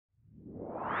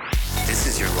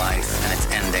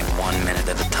1 minute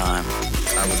at a time.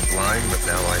 I was blind, but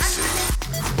now I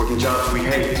see. Working jobs we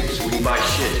hate, so we buy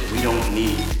shit we don't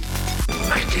need.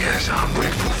 Ideas are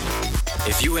breakfast.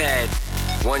 If you had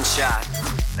one shot,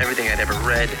 everything I'd ever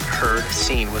read, heard,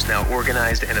 seen was now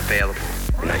organized and available.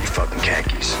 Now you fucking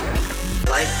khakis.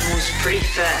 life moves pretty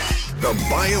fast. The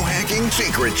Biohacking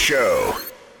Secrets Show.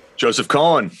 Joseph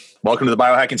Cohen, welcome to the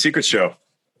Biohacking Secrets Show.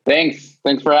 Thanks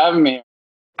for having me.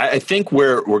 I think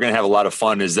where we're going to have a lot of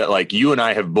fun is that, like, you and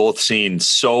I have both seen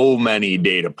so many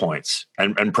data points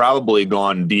and probably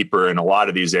gone deeper in a lot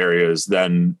of these areas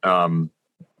than,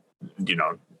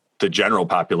 the general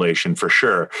population for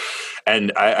sure.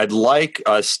 And I'd like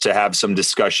us to have some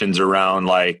discussions around,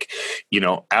 like,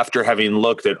 after having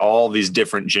looked at all these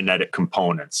different genetic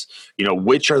components,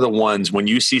 which are the ones, when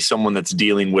you see someone that's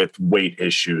dealing with weight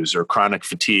issues or chronic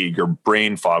fatigue or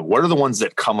brain fog, what are the ones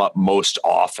that come up most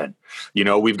often?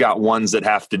 We've got ones that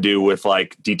have to do with,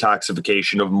 like,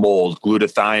 detoxification of mold,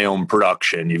 glutathione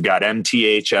production. You've got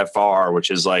MTHFR,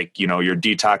 which is like, your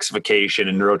detoxification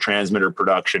and neurotransmitter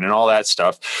production and all that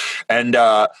stuff. And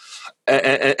then,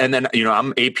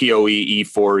 I'm APOE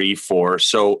E4.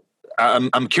 So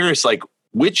I'm curious, like,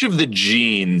 which of the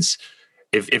genes,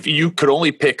 if you could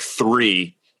only pick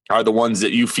three, are the ones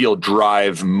that you feel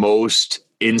drive most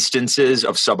instances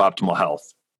of suboptimal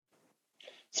health?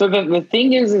 So the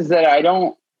thing is that I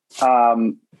don't.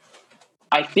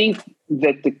 I think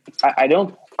that I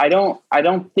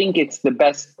don't think it's the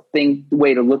best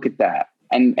way to look at that,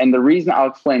 and the reason, I'll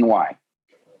explain why.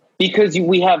 Because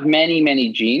we have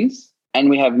many genes, and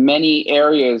we have many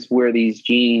areas where these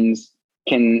genes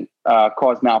can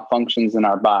cause malfunctions in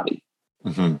our body.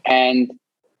 Mm-hmm. And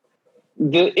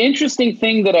the interesting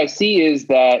thing that I see is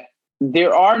that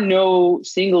there are no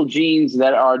single genes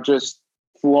that are just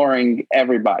flooring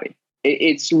everybody.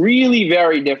 It's really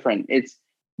very different. It's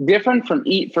different for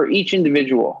each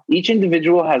individual. Each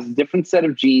individual has a different set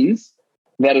of genes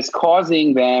that is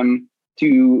causing them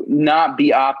to not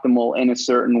be optimal in a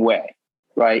certain way,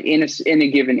 right? In a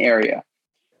given area.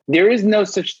 There is no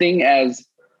such thing as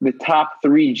the top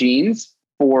three genes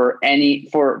for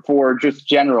just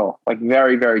general, like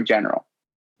very, very general.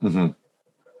 Mm-hmm.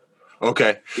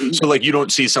 Okay. So, like, you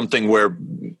don't see something where,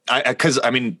 because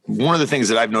one of the things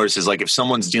that I've noticed is, like, if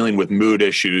someone's dealing with mood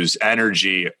issues,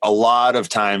 energy, a lot of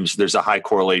times there's a high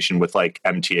correlation with, like,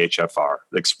 MTHFR,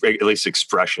 at least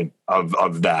expression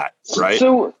of that, right?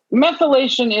 So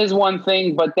methylation is one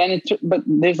thing, but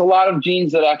there's a lot of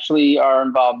genes that actually are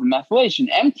involved in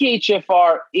methylation.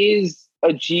 MTHFR is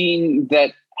a gene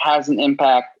that has an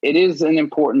impact. It is an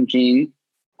important gene.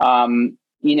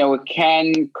 It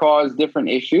can cause different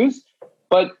issues.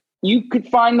 But you could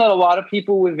find that a lot of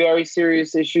people with very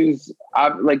serious issues,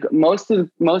 like most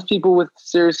people with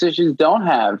serious issues, don't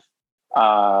have,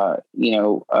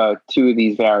 two of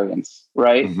these variants,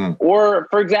 right? Mm-hmm. Or,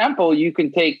 for example, you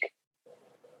can take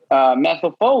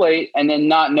methylfolate and then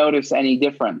not notice any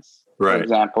difference, right, for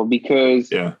example,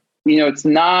 because it's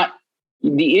not,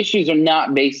 the issues are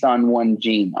not based on one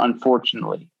gene,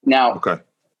 unfortunately. Now, okay.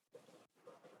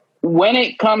 When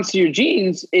it comes to your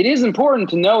genes, it is important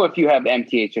to know if you have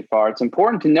MTHFR. It's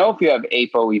important to know if you have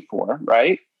ApoE4,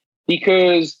 right?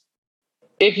 Because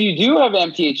if you do have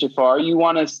MTHFR, you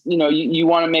want to, you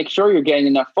want to make sure you're getting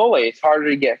enough folate. It's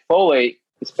harder to get folate,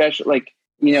 especially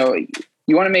you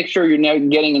want to make sure you're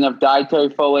getting enough dietary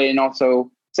folate and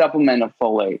also supplemental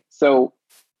folate. So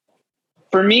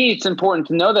for me, it's important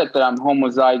to know that I'm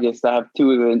homozygous, that I have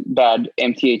two of the bad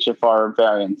MTHFR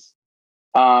variants.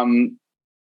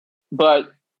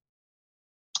 But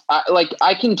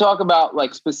I can talk about,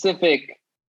 like, specific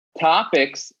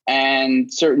topics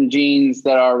and certain genes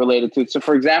that are related to it. So,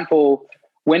 for example,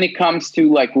 when it comes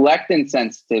to, like, lectin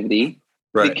sensitivity,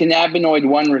 right, the cannabinoid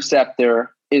 1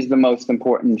 receptor is the most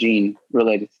important gene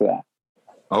related to that.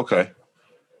 Okay.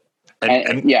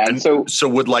 So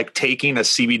would, like, taking a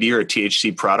CBD or a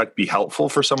THC product be helpful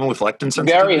for someone with lectin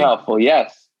sensitivity? Very helpful,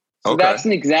 yes. So okay. That's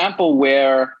an example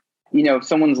where, if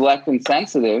someone's lectin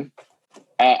sensitive.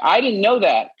 I didn't know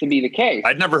that to be the case.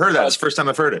 I'd never heard that. It's the first time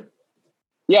I've heard it.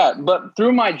 Yeah, but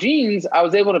through my genes, I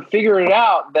was able to figure it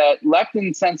out that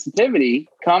lectin sensitivity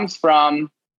comes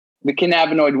from the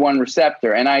cannabinoid 1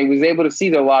 receptor. And I was able to see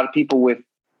that a lot of people with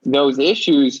those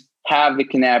issues have the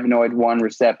cannabinoid 1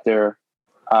 receptor,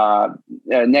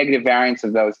 negative variants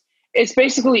of those. It's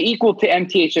basically equal to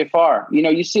MTHFR.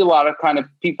 You see a lot of kind of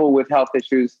people with health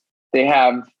issues, they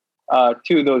have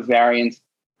two of those variants.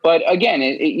 But again,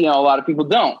 a lot of people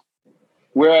don't.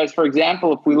 Whereas, for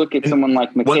example, if we look at someone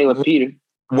like Michaela Peter.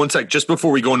 One sec, just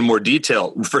before we go into more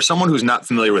detail, for someone who's not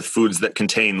familiar with foods that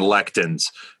contain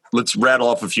lectins, let's rattle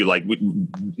off a few, like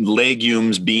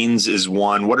legumes, beans is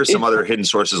one. What are some other hidden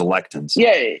sources of lectins?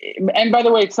 Yeah. And by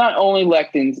the way, it's not only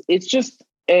lectins. It's just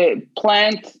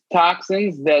plant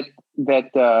toxins that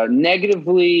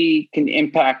negatively can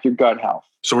impact your gut health.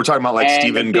 So we're talking about like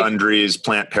Stephen Gundry's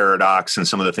plant paradox and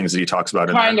some of the things that he talks about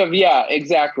in there. Kind of, yeah,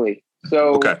 exactly.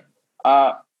 So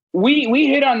we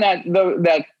hit on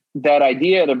that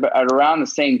idea at around the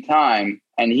same time.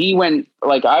 And he went,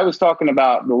 like I was talking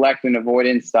about the lectin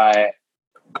avoidance diet.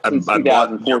 I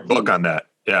bought your book on that.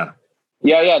 Yeah.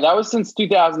 Yeah. That was since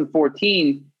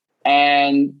 2014.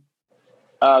 And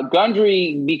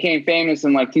Gundry became famous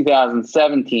in like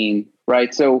 2017,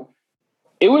 right? So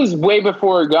it was way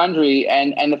before Gundry.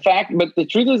 And but the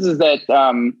truth is that,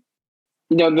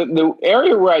 the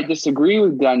area where I disagree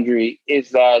with Gundry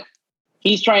is that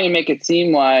he's trying to make it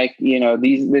seem like,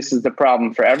 this is the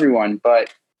problem for everyone.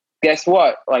 But guess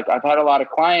what? Like I've had a lot of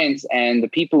clients, and the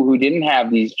people who didn't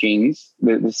have these genes,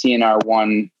 the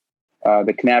CNR1,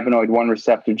 the cannabinoid 1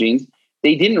 receptor genes,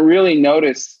 they didn't really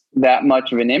notice that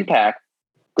much of an impact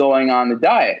going on the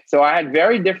diet. So I had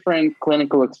very different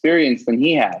clinical experience than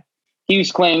he had. He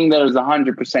was claiming that it was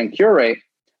 100% cure rate.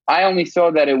 I only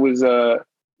saw that it was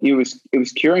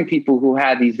curing people who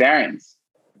had these variants.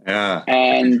 Yeah.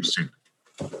 And so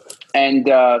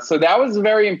that was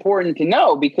very important to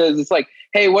know, because it's like,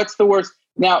 hey, what's the worst?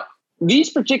 Now, these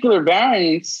particular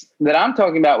variants that I'm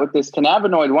talking about with this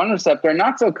cannabinoid 1 receptor are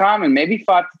not so common. Maybe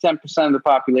 5 to 10% of the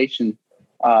population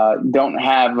don't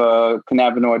have a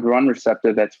cannabinoid 1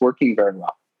 receptor that's working very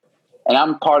well. And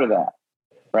I'm part of that,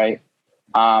 right?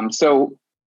 So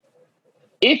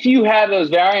if you have those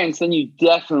variants, then you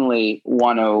definitely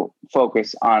want to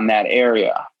focus on that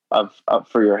area of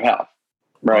for your health,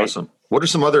 right? Awesome. What are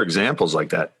some other examples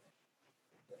like that?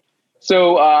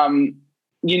 So,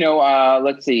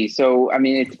 let's see. So, I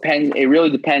mean, it depends. It really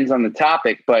depends on the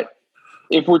topic. But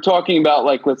if we're talking about,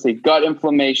 like, let's say gut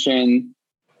inflammation,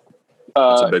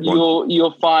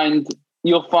 you'll find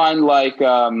like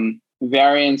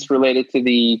variants related to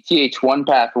the Th1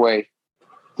 pathway.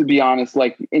 To be honest,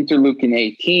 like interleukin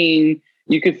 18,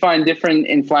 you could find different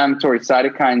inflammatory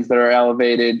cytokines that are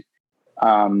elevated.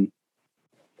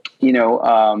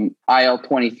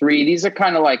 IL-23. These are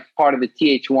kind of like part of the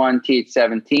Th1,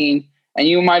 Th17. And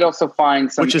you might also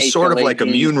find some... Which is sort of like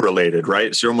immune related,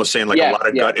 right? So you're almost saying like a lot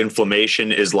of gut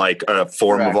inflammation is like a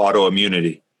form of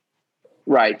autoimmunity.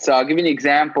 Right. So I'll give you an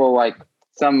example. Like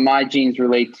some of my genes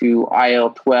relate to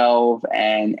IL-12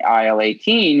 and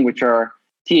IL-18, which are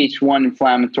Th1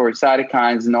 inflammatory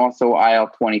cytokines, and also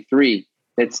IL-23,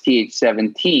 that's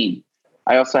Th17.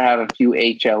 I also have a few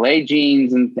HLA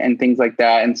genes and things like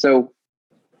that. And so,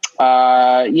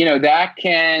 that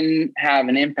can have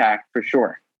an impact for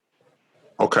sure.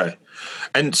 Okay.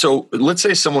 And so let's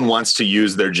say someone wants to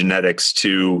use their genetics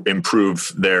to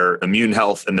improve their immune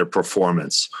health and their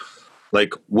performance.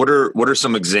 Like what are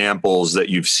some examples that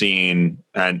you've seen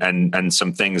and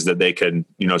some things that they could,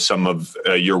 some of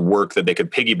your work that they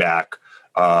could piggyback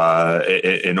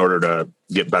in order to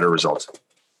get better results?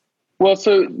 Well,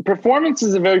 so performance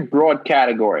is a very broad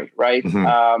category, right?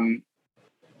 Mm-hmm.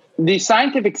 The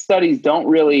scientific studies don't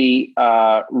really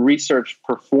research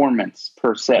performance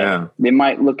per se. Yeah. They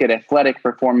might look at athletic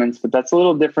performance, but that's a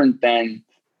little different than,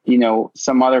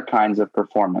 some other kinds of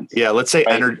performance. Yeah, let's say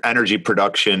right? Energy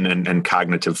production and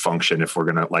cognitive function, if we're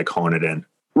going to like hone it in.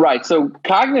 Right. So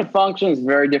cognitive function is a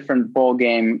very different ball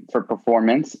game for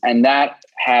performance, and that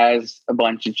has a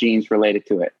bunch of genes related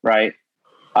to it, right?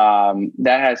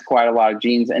 That has quite a lot of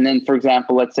genes. And then, for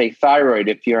example, let's say thyroid.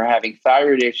 If you're having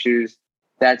thyroid issues,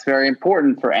 that's very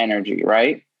important for energy,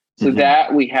 right? So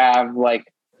that we have a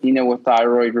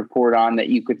thyroid report on that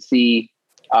you could see.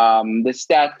 The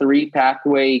STAT3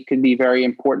 pathway could be very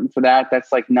important for that.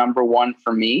 That's like number one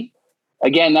for me.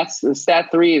 Again, the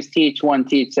STAT3 is Th1,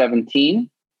 Th17.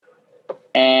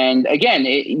 And again,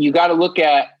 you got to look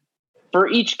at, for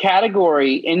each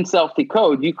category in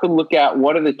self-decode, you could look at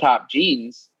what are the top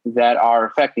genes that are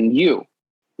affecting you,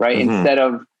 right? Instead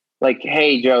of like,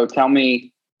 hey, Joe, tell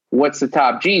me what's the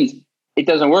top genes. It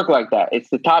doesn't work like that. It's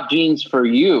the top genes for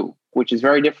you, which is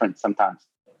very different sometimes.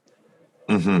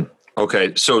 Mm-hmm.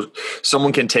 Okay. So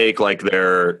someone can take like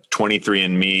their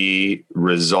 23andMe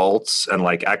results and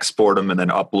like export them and then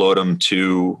upload them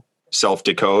to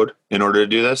self-decode in order to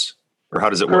do this? Or how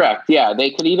does it work? Correct. Yeah. They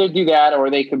could either do that or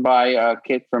they could buy a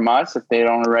kit from us if they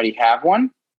don't already have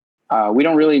one. We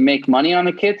don't really make money on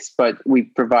the kits, but we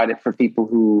provide it for people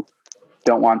who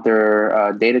don't want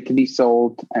their data to be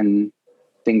sold and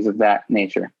things of that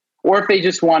nature. Or if they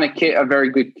just want a very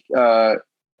good,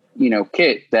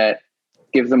 kit that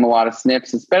gives them a lot of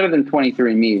SNPs. It's better than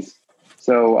 23andMe's.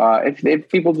 So if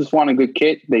people just want a good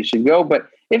kit, they should go. But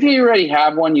if you already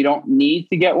have one, you don't need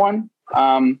to get one.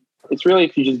 It's really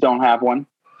if you just don't have one.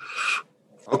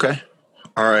 Okay.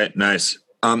 All right. Nice.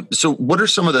 So what are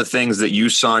some of the things that you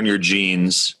saw in your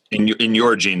genes, in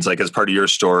your genes, like as part of your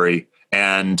story,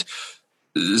 and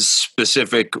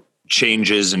specific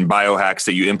changes and biohacks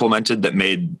that you implemented that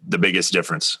made the biggest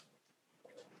difference?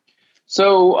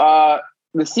 So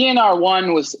the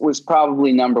CNR1 was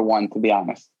probably number one, to be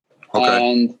honest.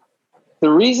 Okay. And the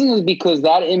reason is because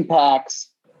that impacts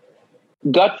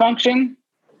gut function,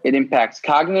 it impacts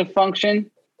cognitive function,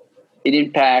 it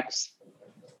impacts,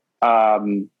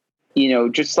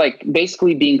 just like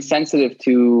basically being sensitive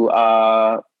to,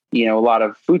 a lot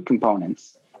of food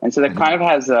components. And so that kind of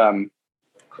has,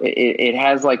 it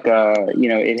has like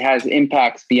it has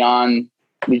impacts beyond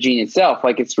the gene itself.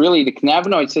 Like it's really the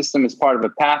cannabinoid system is part of a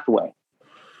pathway.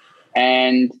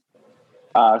 And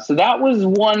so that was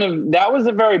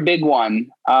a very big one.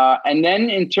 And then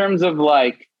in terms of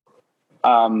like,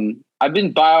 I've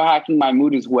been biohacking my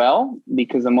mood as well,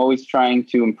 because I'm always trying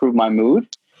to improve my mood.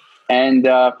 And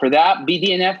for that,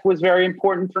 BDNF was very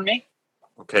important for me.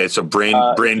 Okay. So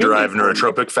brain-derived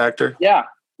neurotropic factor? Yeah.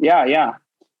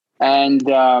 And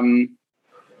some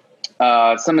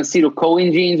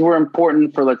acetylcholine genes were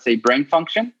important for, let's say, brain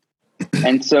function.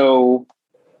 And so,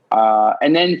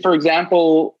 and then, for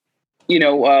example,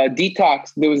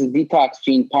 detox, there was a detox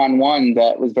gene, PON1,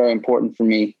 that was very important for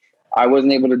me. I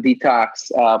wasn't able to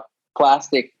detox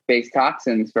plastic-based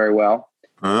toxins very well.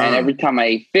 And every time I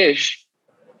ate fish,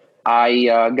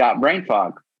 I got brain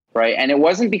fog, right? And it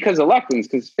wasn't because of lectins,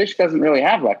 because fish doesn't really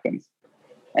have lectins.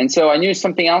 And so I knew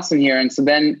something else in here. And so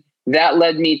then that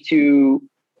led me to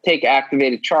take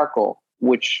activated charcoal,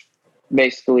 which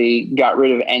basically got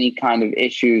rid of any kind of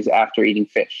issues after eating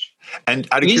fish. And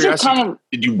out of curiosity,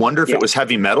 did you wonder if it was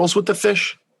heavy metals with the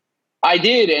fish? I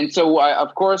did. And so,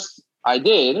 of course, I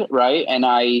did, right? And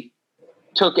I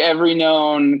took every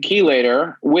known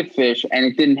chelator with fish, and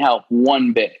it didn't help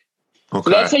one bit. Okay. So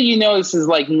that's how you know this is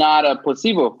like not a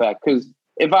placebo effect. Because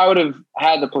if I would have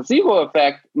had the placebo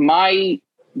effect, my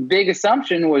big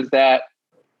assumption was that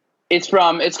it's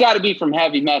got to be from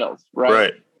heavy metals, right?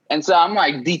 Right. And so I'm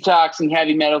like detoxing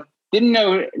heavy metals. Didn't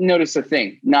notice a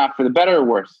thing, not for the better or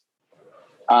worse.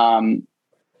 And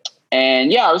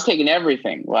yeah, I was taking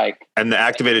everything. And the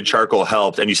activated charcoal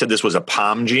helped. And you said this was a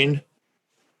POM gene?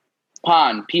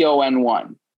 PON,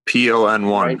 PON1.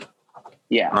 PON1. Right?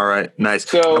 Yeah. All right. Nice.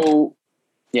 So,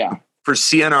 yeah. For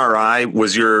CNRI,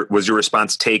 was your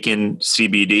response taking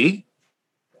CBD?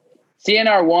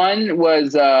 CNR1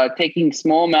 was taking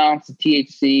small amounts of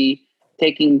THC,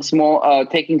 taking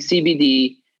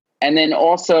CBD, and then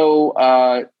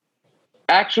also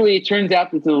actually it turns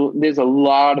out that there's a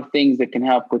lot of things that can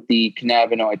help with the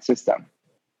cannabinoid system.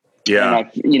 Yeah.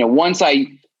 And once I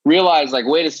realized, like,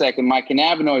 wait a second, my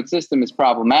cannabinoid system is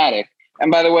problematic.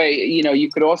 And by the way, you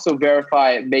could also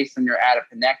verify it based on your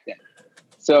adiponectin.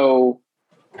 So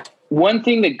one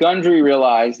thing that Gundry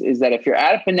realized is that if your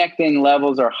adiponectin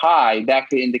levels are high, that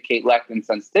could indicate lectin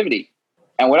sensitivity.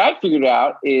 And what I figured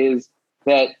out is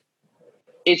that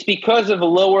it's because of a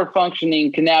lower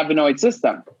functioning cannabinoid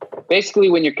system. Basically,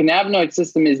 when your cannabinoid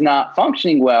system is not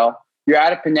functioning well, your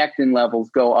adiponectin levels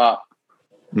go up.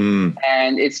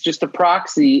 And it's just a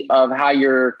proxy of how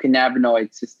your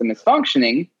cannabinoid system is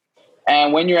functioning.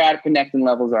 And when your adiponectin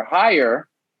levels are higher,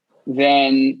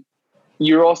 then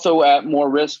you're also at more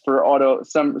risk for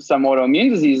some autoimmune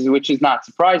diseases, which is not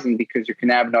surprising because your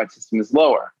cannabinoid system is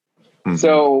lower. Mm-hmm.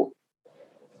 So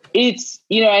it's,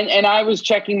 and I was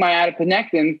checking my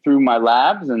adiponectin through my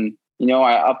labs, and,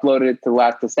 I uploaded it to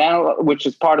Lactosanal, which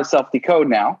is part of Self-Decode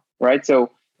now, right?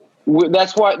 So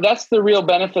that's the real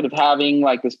benefit of having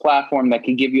like this platform that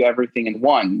can give you everything in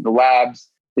one, the labs,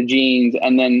 the genes,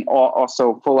 and then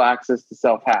also full access to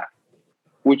Self-Hack,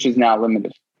 which is now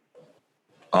limited.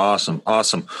 Awesome.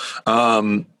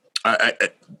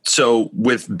 So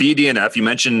with BDNF, you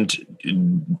mentioned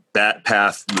that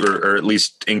path, or at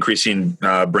least increasing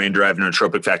brain-derived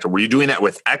neurotropic factor. Were you doing that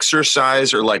with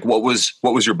exercise, or like what was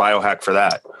your biohack for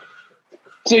that?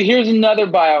 So here's another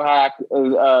biohack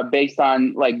based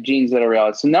on like genes that are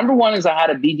real. So number one is I had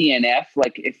a BDNF.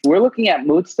 Like if we're looking at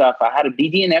mood stuff, I had a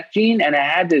BDNF gene, and I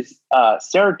had this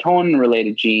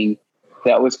serotonin-related gene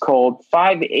that was called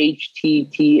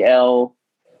 5-HTTL,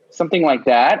 something like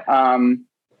that.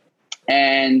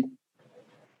 And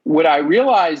what I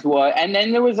realized was, and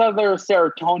then there was other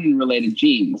serotonin related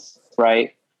genes,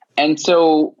 right? And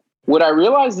so what I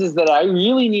realized is that I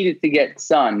really needed to get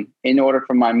sun in order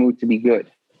for my mood to be good.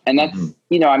 And that's,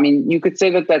 you could say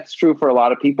that that's true for a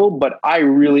lot of people, but I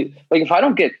really, like, if I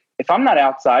don't get if I'm not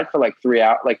outside for like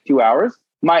 2 hours,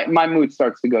 my mood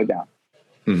starts to go down.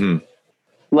 Mm-hmm.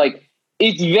 Like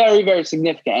it's very, very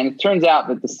significant. And it turns out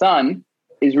that the sun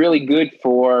is really good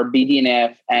for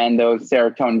BDNF and those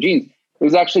serotonin genes. There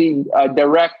was actually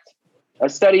a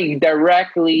study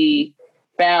directly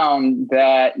found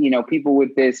that, people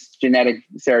with this genetic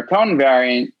serotonin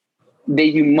variant,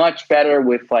 they do much better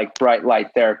with like bright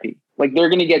light therapy. Like they're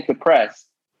going to get depressed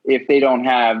if they don't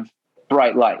have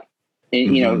bright light,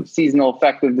 seasonal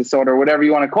affective disorder, whatever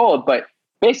you want to call it. But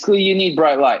basically you need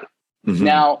bright light. Mm-hmm.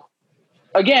 Now,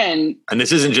 again, and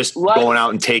this isn't just going out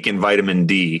and taking vitamin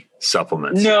D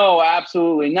supplements. No,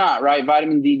 absolutely not. Right.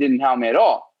 Vitamin D didn't help me at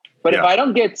all. But if I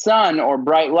don't get sun or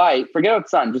bright light, forget about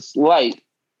sun, just light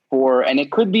and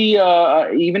it could be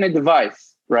even a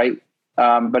device, right?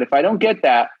 But if I don't get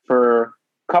that for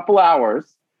a couple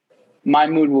hours, my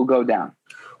mood will go down.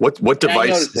 What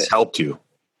device has helped you?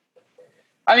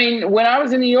 I mean, when I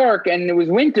was in New York and it was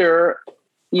winter,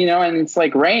 and it's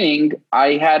like raining,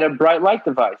 I had a bright light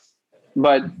device.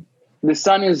 But the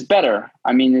sun is better.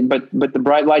 I mean, but the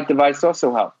bright light device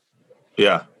also helps.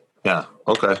 Yeah. Yeah.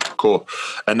 Okay, cool.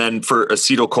 And then for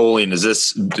acetylcholine,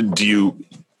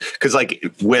 because like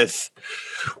with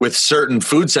certain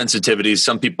food sensitivities,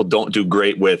 some people don't do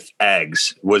great with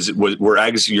eggs. Were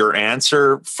eggs your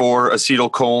answer for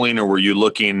acetylcholine, or were you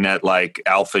looking at like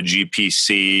alpha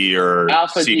GPC or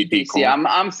alpha CDP GPC?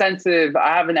 I'm sensitive.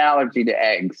 I have an allergy to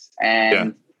eggs,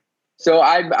 and so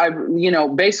I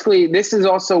basically this is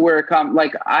also where it comes.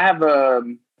 Like I have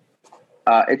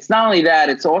it's not only that;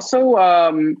 it's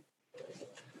also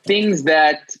things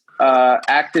that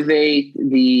activate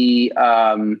the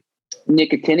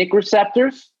nicotinic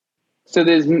receptors. So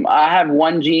I have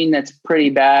one gene that's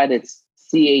pretty bad. It's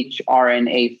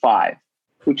CHRNA5,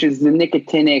 which is the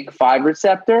nicotinic 5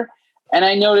 receptor. And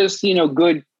I noticed,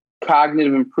 good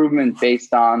cognitive improvement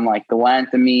based on like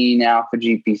galantamine, alpha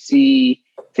GPC,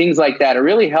 things like that. It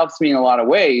really helps me in a lot of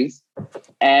ways.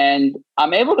 And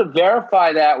I'm able to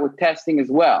verify that with testing as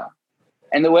well.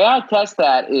 And the way I test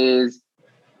that is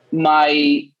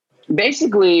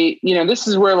basically, this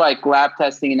is where like lab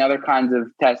testing and other kinds of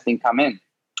testing come in.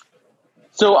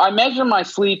 So I measure my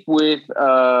sleep with,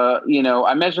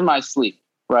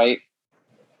 right?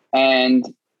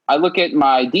 And I look at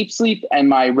my deep sleep and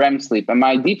my REM sleep. And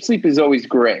my deep sleep is always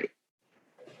great,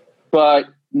 but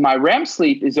my REM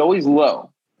sleep is always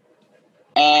low.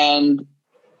 And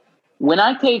when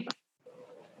I take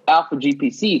alpha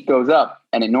GPC, it goes up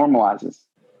and it normalizes,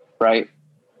 right?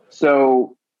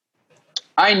 So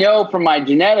I know from my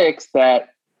genetics that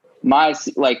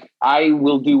I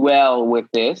will do well with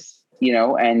this,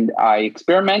 and I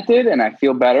experimented and I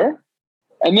feel better.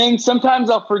 And then sometimes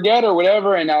I'll forget or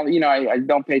whatever, and I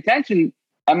don't pay attention,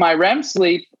 and my REM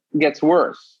sleep gets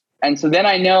worse. And so then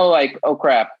I know like, oh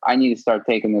crap, I need to start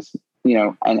taking this,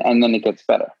 and then it gets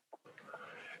better.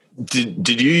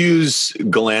 Did you use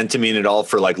galantamine at all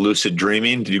for like lucid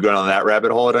dreaming? Did you go down that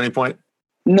rabbit hole at any point?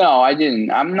 No, I didn't.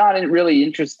 I'm not really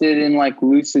interested in like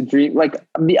lucid dream. Like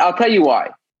I'll tell you why.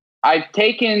 I've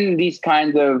taken these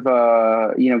kinds of,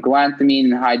 galantamine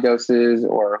in high doses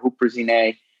or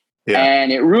huperzine,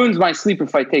 and it ruins my sleep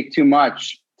if I take too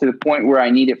much to the point where I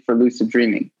need it for lucid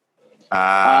dreaming.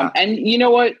 And you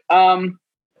know what?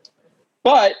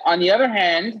 But on the other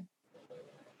hand,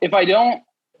 if I don't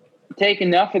take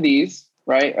enough of these,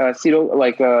 right,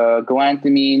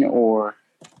 galantamine or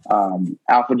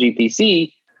alpha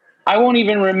GPC, I won't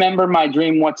even remember my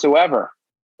dream whatsoever,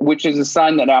 which is a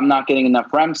sign that I'm not getting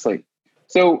enough REM sleep.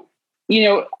 So,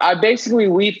 I basically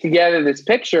weave together this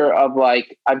picture of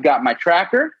like, I've got my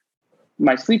tracker,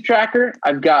 my sleep tracker.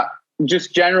 I've got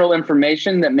just general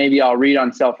information that maybe I'll read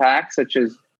on self-hacks, such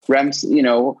as REM,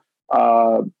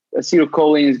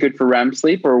 acetylcholine is good for REM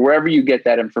sleep or wherever you get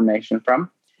that information from.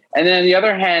 And then on the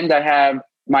other hand, I have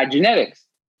my genetics.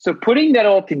 So putting that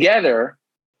all together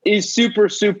is super,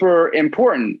 super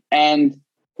important. And,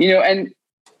 and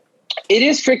it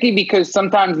is tricky because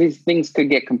sometimes these things could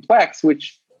get complex,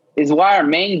 which is why our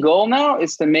main goal now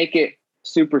is to make it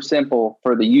super simple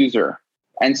for the user.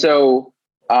 And so,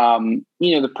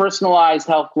 the personalized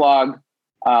health blog,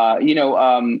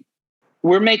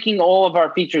 we're making all of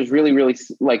our features really, really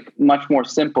like much more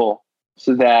simple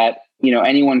so that,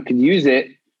 anyone could use it.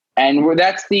 And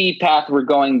that's the path we're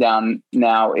going down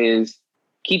now, is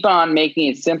keep on making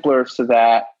it simpler so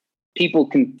that people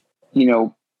can,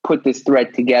 put this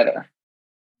thread together.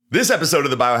 This episode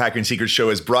of the Biohacking Secrets Show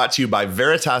is brought to you by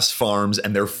Veritas Farms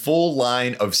and their full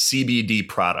line of CBD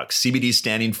products, CBD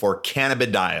standing for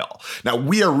cannabidiol. Now,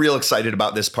 we are real excited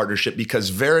about this partnership because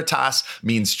Veritas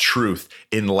means truth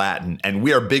in Latin, and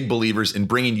we are big believers in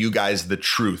bringing you guys the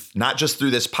truth, not just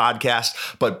through this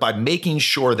podcast, but by making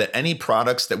sure that any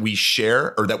products that we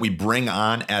share or that we bring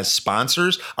on as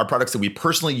sponsors are products that we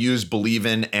personally use, believe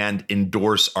in, and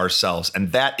endorse ourselves.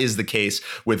 And that is the case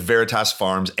with Veritas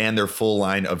Farms and their full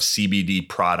line of CBD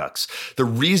products. The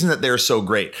reason that they're so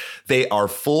great, they are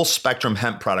full spectrum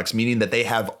hemp products, meaning that they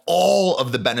have all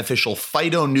of the beneficial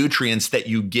phytonutrients that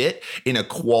you get in a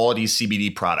quality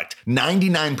CBD product.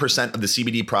 99% of the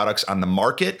CBD products on the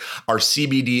market are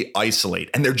CBD isolate,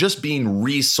 and they're just being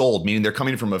resold, meaning they're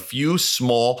coming from a few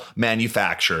small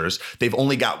manufacturers. They've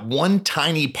only got one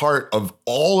tiny part of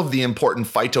all of the important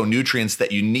phytonutrients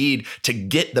that you need to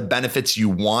get the benefits you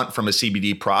want from a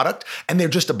CBD product, and they're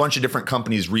just a bunch of different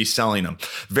companies reselling them.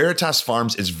 Veritas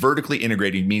Farms is vertically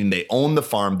integrated, meaning they own the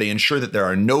farm. They ensure that there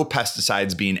are no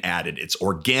pesticides being added. It's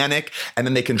organic, and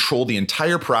then they control the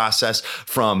entire process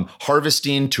from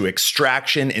harvesting to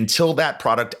extraction until that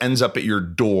product ends up at your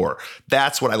door.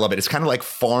 That's what I love it. It's kind of like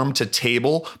farm to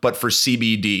table, but for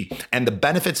CBD. And the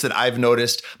benefits that I've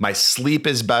noticed, my sleep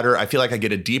is better. I feel like I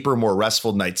get a deeper, more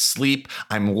restful night's sleep.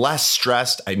 I'm less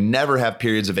stressed. I never have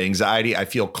periods of anxiety. I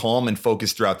feel calm and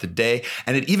focused throughout the day.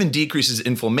 And it even decreases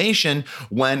inflammation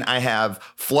when I have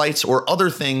flights or other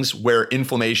things where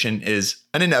inflammation is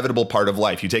an inevitable part of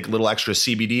life. You take a little extra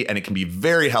CBD and it can be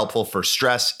very helpful for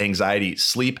stress, anxiety,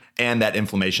 sleep, and that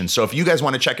inflammation. So if you guys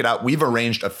want to check it out, we've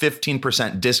arranged a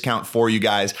 15% discount for you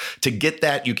guys. To get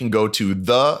that, you can go to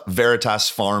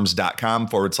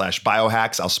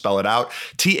theveritasfarms.com/biohacks. I'll spell it out.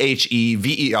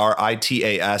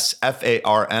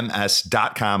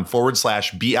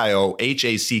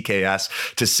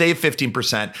 THEVERITASFARMS.com/BIOHACKS to save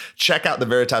 15%. Check out the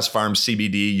Veritas Farms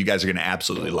CBD. You guys are going to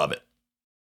absolutely love it.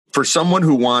 For someone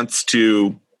who wants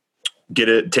to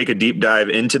take a deep dive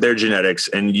into their genetics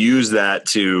and use that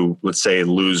to, let's say,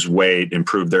 lose weight,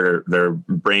 improve their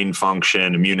brain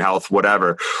function, immune health,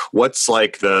 whatever, what's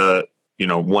like the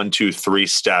 1, 2, 3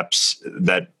 steps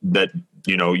that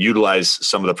utilize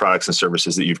some of the products and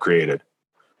services that you've created?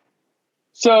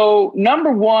 So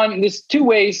number one, there's 2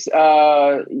 ways.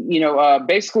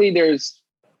 Basically, there's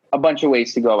a bunch of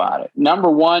ways to go about it. Number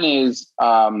one is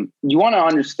you want to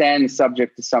understand the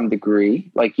subject to some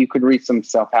degree. Like you could read some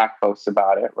self-hack posts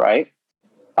about it, right?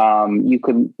 You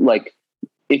could, like,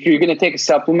 if you're going to take a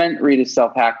supplement, read a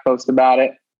self-hack post about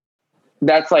it.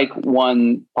 That's like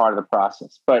one part of the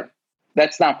process, but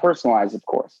that's not personalized, of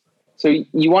course. So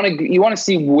you want to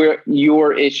see where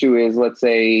your issue is, let's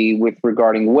say with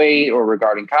regarding weight or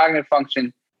regarding cognitive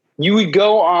function. You would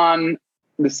go on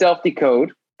the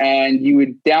Self-Decode, and you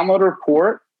would download a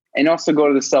report and also go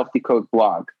to the Self-Decode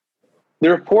blog.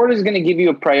 The report is going to give you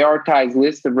a prioritized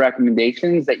list of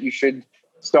recommendations that you should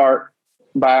start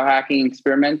biohacking,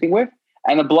 experimenting with.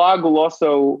 And the blog will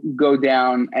also go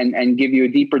down and give you a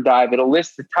deeper dive. It'll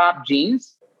list the top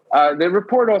genes. The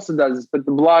report also does this, but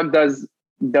the blog does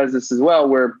this as well,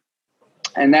 it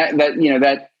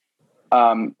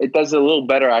does it a little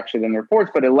better actually than the reports,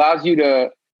 but it allows you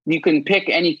to, you could pick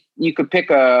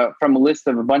from a list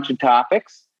of a bunch of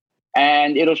topics,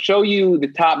 and it'll show you the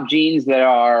top genes that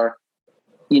are,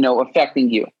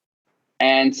 affecting you.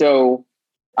 And so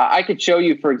I could show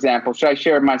you, for example, should I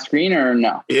share my screen or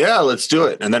no? Yeah, let's do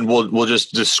it. And then we'll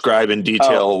just describe in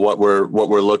detail what we're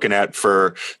looking at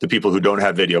for the people who don't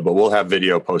have video, but we'll have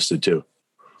video posted too.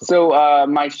 So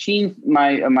my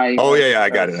oh yeah,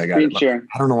 I got it. Sharing.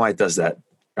 I don't know why it does that.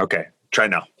 Okay, try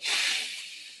now.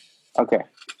 Okay.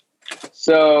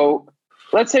 So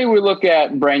let's say we look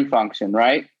at brain function,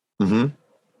 right? Mm-hmm.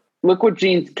 Look what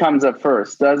gene comes up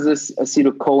first. Does this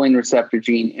acetylcholine receptor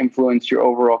gene influence your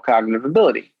overall cognitive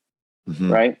ability?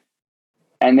 Mm-hmm. Right?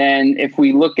 And then if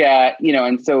we look at,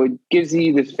 and so it gives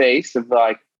you this face of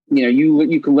like,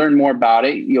 you can learn more about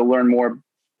it. You'll learn more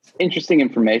interesting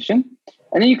information.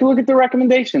 And then you can look at the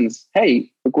recommendations.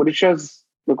 Hey, look what shows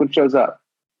up,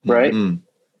 right? Mm-hmm.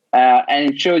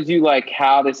 And it shows you like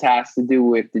how this has to do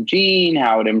with the gene,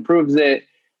 how it improves it.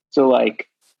 So like,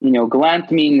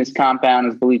 galantamine, this compound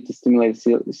is believed to stimulate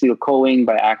acetylcholine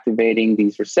by activating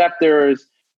these receptors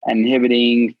and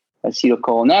inhibiting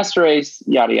acetylcholinesterase,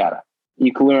 yada, yada.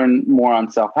 You can learn more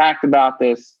on self-hacked about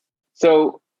this.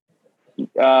 So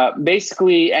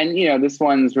basically, and this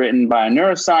one's written by a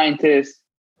neuroscientist.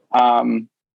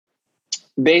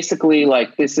 Basically,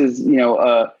 like this is,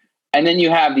 and then you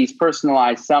have these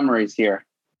personalized summaries here,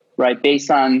 right? Based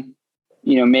on,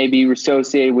 maybe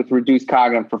associated with reduced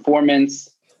cognitive performance.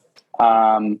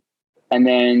 and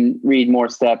then read more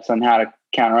steps on how to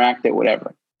counteract it,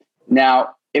 whatever.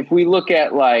 Now, if we look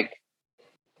at like,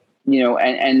 you know,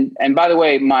 and by the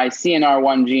way, my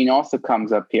CNR1 gene also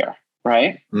comes up here,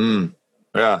 right?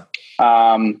 Yeah.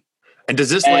 And does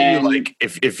this let you, like,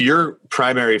 if your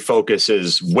primary focus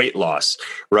is weight loss,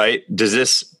 right? Does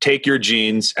this take your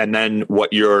genes and then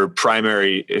what your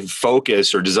primary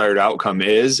focus or desired outcome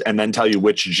is, and then tell you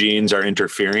which genes are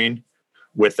interfering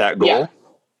with that goal? Yeah.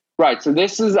 Right. So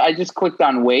this is, I just clicked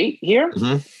on weight here,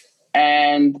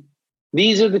 and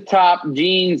these are the top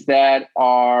genes that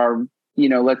are, you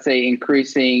know, let's say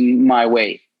increasing my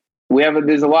weight.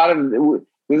 There's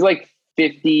like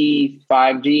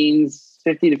 55 genes,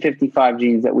 50 to 55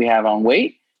 genes that we have on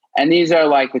weight. And these are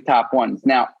like the top ones.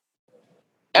 Now,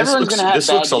 everyone's going to have this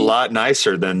looks a lot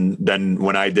nicer than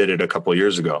when I did it a couple of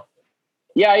years ago.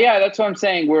 Yeah. That's what I'm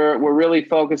saying. We're really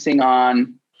focusing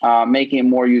on making it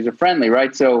more user-friendly,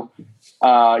 right? So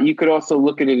you could also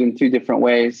look at it in two different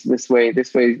ways. This way,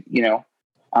 you know,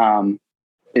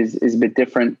 is a bit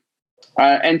different.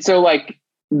 And so like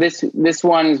this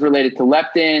one is related to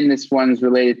leptin. This one's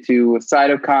related to a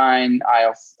cytokine,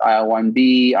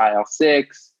 IL-1B, IL-6.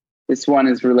 This one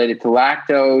is related to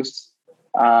lactose.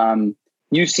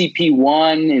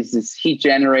 UCP1 is this heat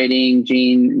generating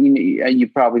gene. You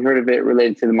probably heard of it,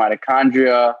 related to the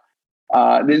mitochondria.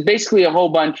 There's basically a whole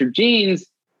bunch of genes,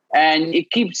 and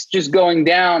it keeps just going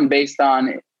down based on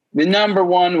it. The number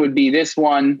one would be this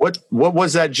one. What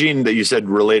was that gene that you said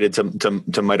related to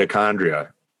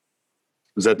mitochondria?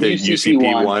 Was that the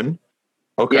UCP1?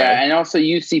 Okay. Yeah, and also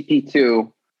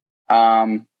UCP2.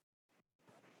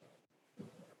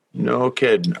 No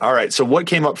kidding. All right. So what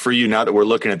came up for you now that we're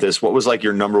looking at this? What was like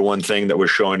your number one thing that was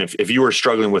showing? If you were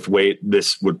struggling with weight,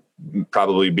 this would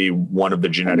probably be one of the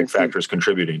genetic factors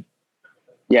contributing.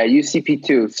 Yeah,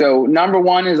 UCP2. So number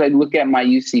one is I look at my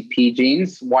UCP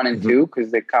genes, 1 and 2,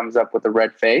 because it comes up with a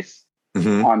red face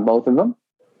on both of them.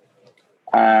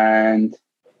 And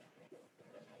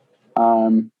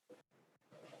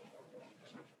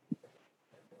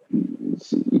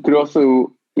you could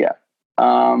also,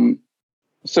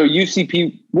 so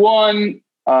UCP1,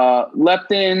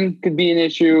 leptin could be an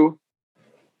issue.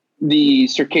 The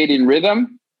circadian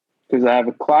rhythm, because I have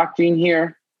a clock gene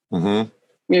here. And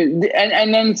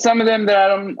then some of them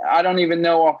that I don't even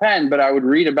know offhand, but I would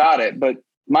read about it. But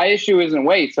my issue isn't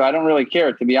weight, so I don't really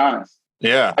care, to be honest.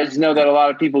 Yeah. I just know that a lot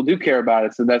of people do care about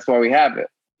it, so that's why we have it.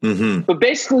 But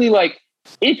basically, like,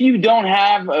 if you don't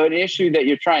have an issue that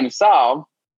you're trying to solve,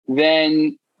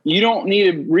 then you don't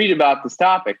need to read about this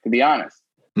topic, to be honest,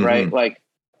 right? Like,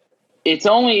 it's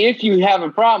only if you have a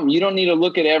problem. You don't need to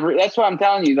look at that's why I'm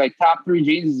telling you, like, top 3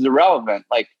 genes is irrelevant.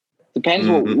 Like, depends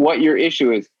what your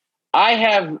issue is. I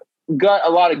have a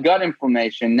lot of gut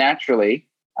inflammation naturally.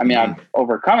 I mean, I've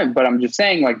overcome it, but I'm just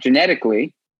saying, like,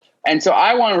 genetically. And so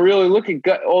I want to really look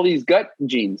at all these gut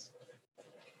genes.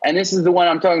 And this is the one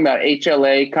I'm talking about.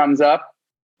 HLA comes up.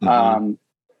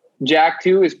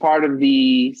 JAK2 is part of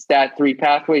the STAT3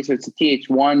 pathway. So it's a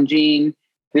Th1 gene.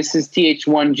 This is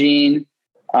Th1 gene.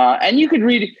 And you could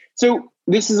read. So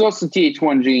this is also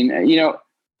Th1 gene. You know,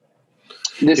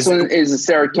 this one is a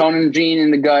serotonin gene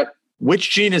in the gut.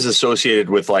 Which gene is associated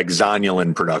with like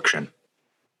zonulin production?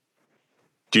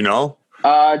 Do you know?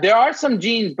 There are some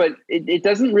genes, but it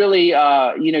doesn't really,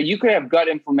 you could have gut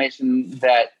inflammation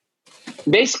that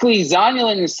basically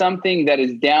zonulin is something that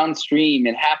is downstream.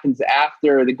 It happens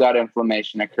after the gut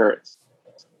inflammation occurs.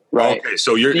 Right. Okay.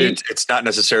 So it's not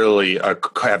necessarily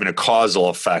having a causal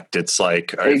effect. It's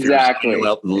like, exactly. If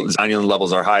your zonulin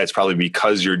levels are high, it's probably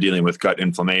because you're dealing with gut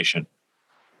inflammation.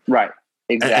 Right.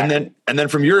 Exactly. And then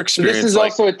from your experience, so this is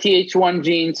also a Th1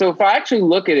 gene. So if I actually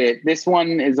look at it, this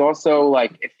one is also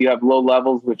like, if you have low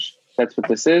levels, which that's what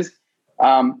this is.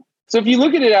 So if you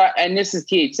look at it, and this is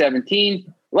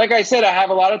Th17, like I said, I have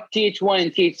a lot of Th1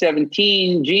 and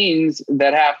Th17 genes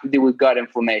that have to do with gut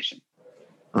inflammation.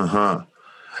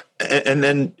 And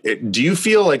then do you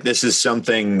feel like this is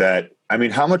something that, I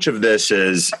mean, how much of this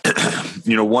is,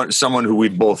 someone who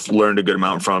we've both learned a good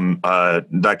amount from,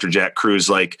 Dr. Jack Cruz,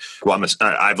 like, well,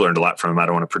 I've learned a lot from him. I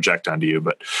don't want to project onto you,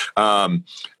 but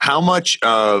how much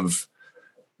of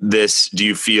this do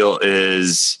you feel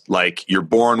is like you're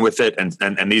born with it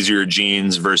and these are your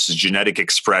genes versus genetic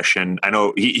expression? I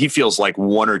know he feels like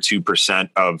 1 or 2%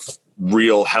 of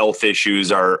real health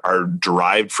issues are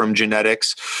derived from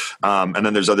genetics. And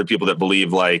then there's other people that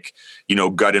believe like,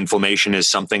 gut inflammation is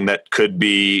something that could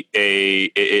be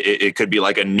it could be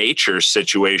like a nature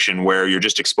situation where you're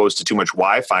just exposed to too much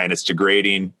Wi-Fi and it's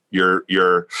degrading your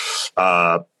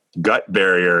gut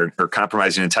barrier or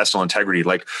compromising intestinal integrity.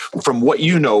 Like, from what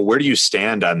you know, where do you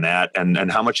stand on that?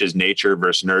 And how much is nature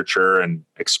versus nurture and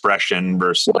expression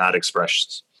versus not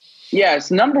expressions?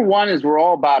 Yes. Number one is we're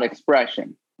all about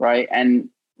expression, right? And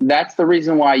that's the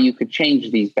reason why you could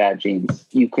change these bad genes.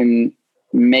 You can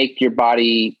make your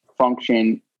body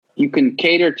function. You can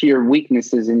cater to your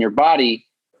weaknesses in your body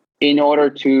in order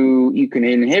to, you can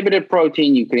inhibit a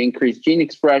protein, you can increase gene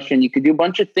expression, you could do a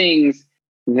bunch of things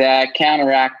that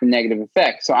counteract the negative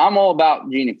effects. So I'm all about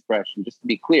gene expression, just to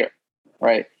be clear,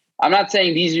 right? I'm not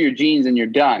saying these are your genes and you're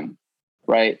done,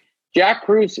 right? Jack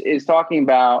Kruse is talking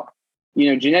about,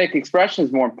 genetic expression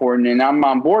is more important, and I'm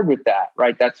on board with that,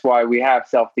 right? That's why we have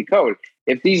self-decode.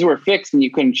 If these were fixed and you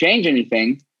couldn't change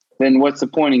anything, then what's the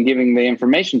point in giving the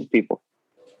information to people,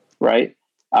 right?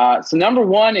 So number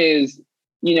one is,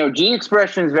 gene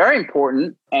expression is very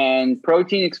important, and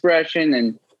protein expression,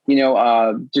 and,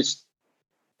 just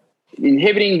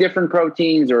inhibiting different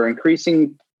proteins or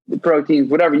increasing the proteins,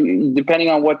 whatever, depending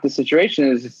on what the situation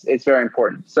is, it's very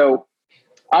important. So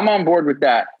I'm on board with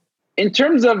that. In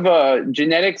terms of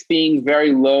genetics being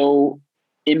very low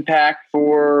impact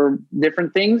for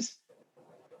different things,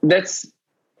 that's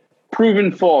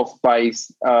proven false by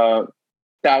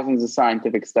thousands of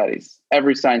scientific studies.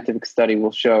 Every scientific study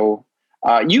will show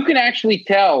you can actually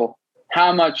tell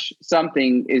how much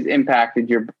something is impacted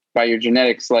by your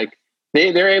genetics. Like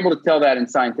they're able to tell that in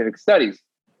scientific studies.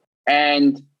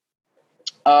 And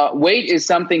weight is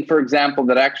something, for example,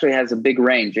 that actually has a big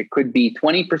range. It could be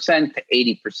 20% to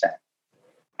 80%.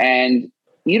 And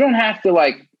you don't have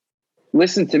to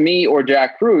listen to me or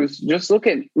Jack Kruse. Just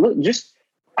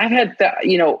I've had,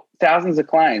 thousands of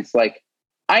clients. Like,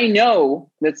 I know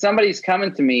that somebody's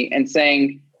coming to me and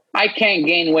saying, I can't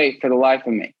gain weight for the life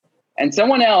of me. And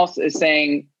someone else is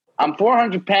saying, I'm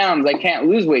 400 pounds. I can't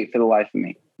lose weight for the life of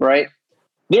me. Right.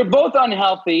 They're both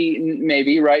unhealthy,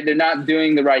 maybe, right? They're not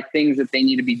doing the right things that they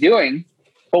need to be doing.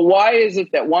 But why is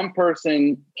it that one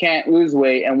person can't lose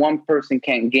weight and one person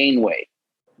can't gain weight?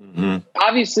 Mm-hmm.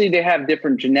 Obviously, they have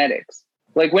different genetics.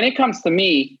 Like when it comes to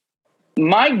me,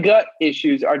 my gut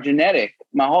issues are genetic.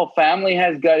 My whole family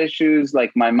has gut issues.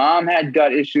 Like my mom had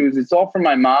gut issues. It's all from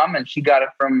my mom, and she got it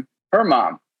from her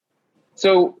mom.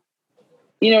 So,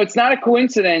 it's not a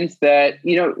coincidence that,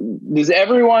 does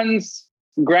everyone's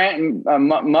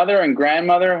mother and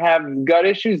grandmother have gut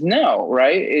issues? No,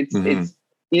 right?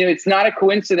 It's not a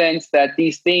coincidence that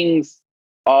these things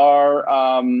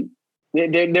are,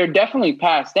 they're definitely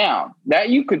passed down. That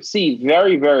you could see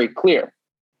very, very clear.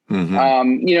 Mm-hmm.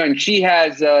 And she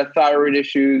has thyroid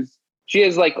issues. She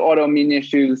has autoimmune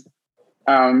issues.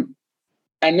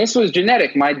 And this was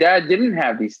genetic. My dad didn't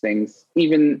have these things,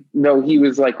 even though he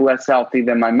was less healthy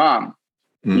than my mom.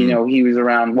 Mm-hmm. He was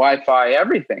around Wi-Fi,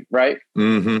 everything, right?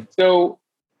 Mm-hmm. So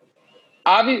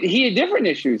obviously he had different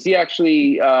issues. He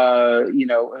actually,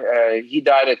 he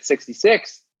died at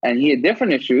 66 and he had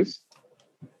different issues,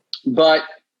 but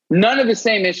none of the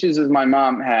same issues as my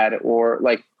mom had, or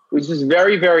it was just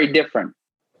very, very different.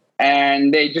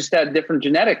 And they just had different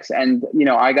genetics. And,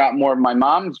 I got more of my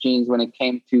mom's genes when it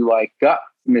came to gut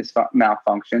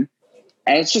malfunction.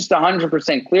 And it's just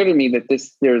 100% clear to me that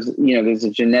there's a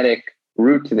genetic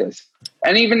root to this.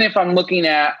 And even if I'm looking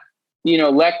at,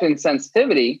 lectin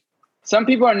sensitivity, some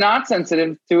people are not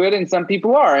sensitive to it and some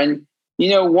people are. And,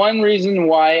 one reason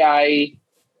why I,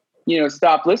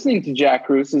 stopped listening to Jack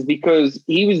Kruse is because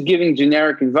he was giving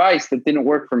generic advice that didn't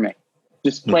work for me.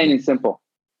 Just plain and simple.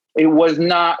 It was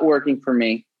not working for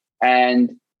me.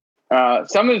 And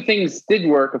some of the things did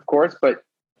work, of course, but,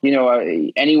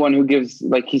 anyone who gives,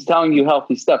 he's telling you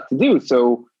healthy stuff to do.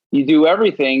 So you do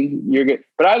everything, you're good.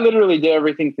 But I literally did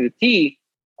everything to the T.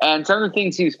 And some of the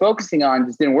things he was focusing on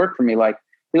just didn't work for me.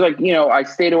 He's I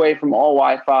stayed away from all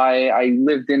Wi-Fi. I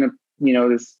lived in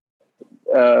this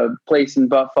place in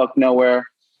buttfuck nowhere.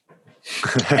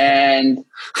 And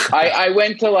I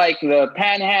went to the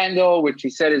Panhandle, which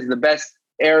he said is the best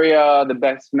area, the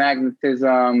best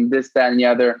magnetism, this, that, and the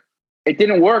other. It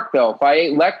didn't work though. If I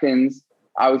ate lectins,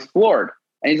 I was floored.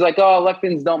 And he's like, oh,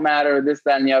 lectins don't matter, this,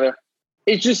 that, and the other.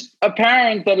 It's just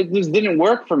apparent that it just didn't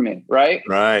work for me, right?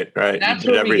 Right. And that's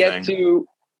where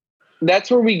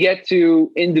we get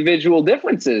to individual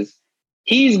differences.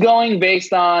 He's going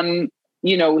based on,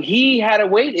 he had a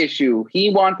weight issue. He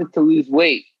wanted to lose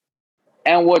weight.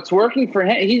 And what's working for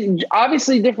him, he's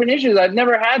obviously different issues. I've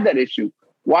never had that issue.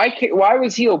 Why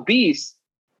was he obese?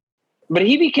 But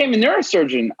he became a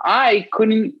neurosurgeon. I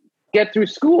couldn't get through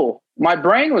school. My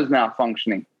brain was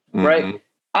malfunctioning, right?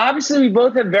 Obviously, we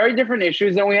both have very different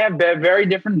issues and we have very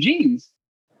different genes.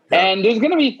 Yeah. And there's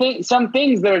going to be some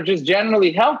things that are just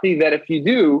generally healthy that if you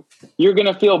do, you're going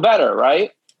to feel better,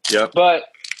 right? Yep. But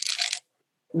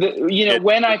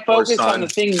when I focused on the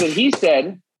things that he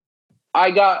said,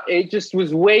 it just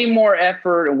was way more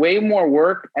effort, way more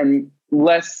work, and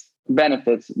less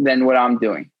benefits than what I'm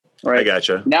doing. Right. I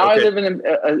gotcha. Now I live in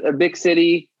a big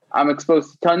city. I'm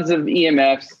exposed to tons of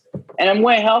EMFs, and I'm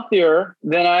way healthier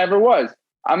than I ever was.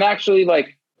 I'm actually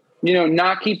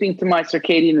not keeping to my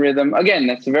circadian rhythm. Again,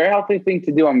 that's a very healthy thing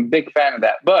to do. I'm a big fan of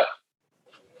that, but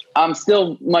I'm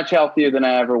still much healthier than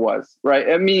I ever was. Right.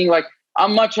 I mean,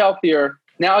 I'm much healthier.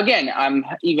 Now, again, I'm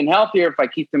even healthier if I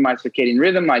keep to my circadian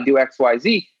rhythm. I do X, Y,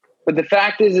 Z. But the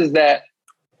fact is that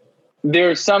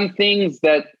there's some things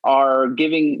that are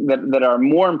that are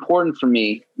more important for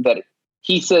me that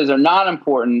he says are not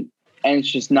important, and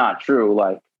it's just not true.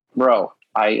 Like, bro,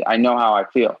 I know how I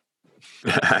feel.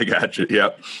 I got you.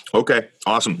 Yep. Okay.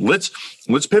 Awesome. Let's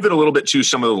pivot a little bit to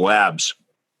some of the labs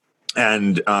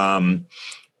and how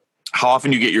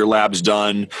often you get your labs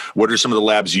done. What are some of the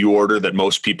labs you order that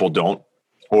most people don't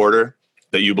order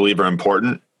that you believe are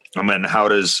important? I mean, how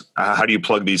do you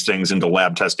plug these things into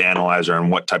Lab Test Analyzer,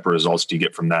 and what type of results do you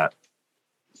get from that?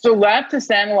 So Lab Test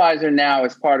Analyzer now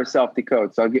is part of Self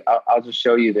Decode. So I'll just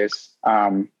show you this.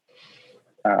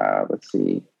 Let's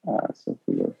see. So if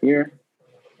we go here,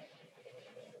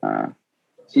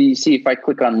 so you see if I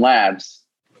click on Labs,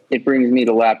 it brings me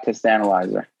to Lab Test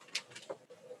Analyzer.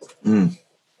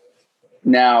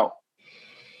 Now,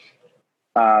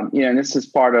 and this is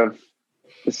part of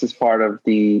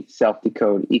the Self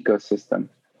Decode ecosystem.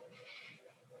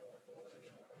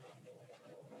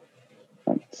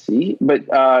 Let's see, but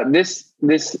this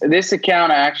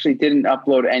account I actually didn't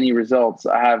upload any results.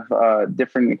 I have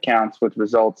different accounts with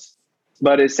results,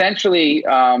 but essentially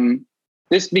I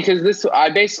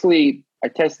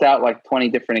test out like 20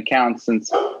 different accounts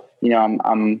since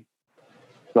I'm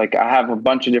like I have a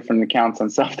bunch of different accounts on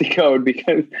Self Decode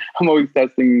because I'm always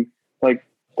testing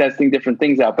different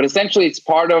things out. But essentially it's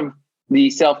part of the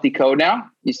Self Decode now.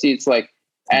 You see, it's like,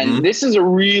 and this is a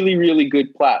really, really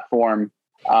good platform,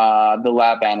 the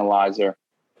Lab Analyzer.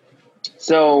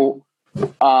 So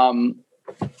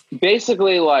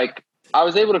basically, like, I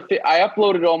was able to, I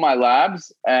uploaded all my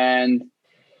labs and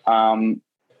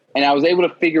I was able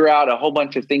to figure out a whole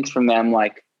bunch of things from them,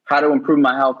 like how to improve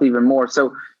my health even more.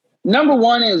 So number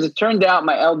one is it turned out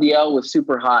my LDL was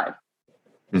super high.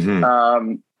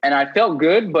 And I felt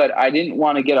good, but I didn't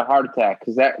want to get a heart attack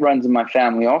because that runs in my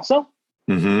family also.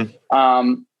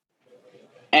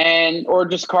 And or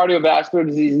just cardiovascular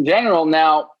disease in general.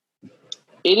 Now,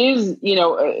 it is,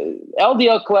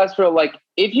 LDL cholesterol, like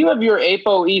if you have your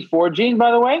ApoE4 gene, by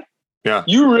the way,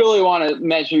 you really want to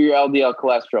measure your LDL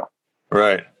cholesterol.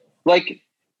 Right. Like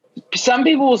some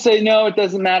people will say, no, it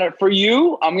doesn't matter. For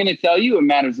you, I'm going to tell you it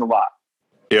matters a lot.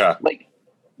 Yeah. Like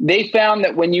they found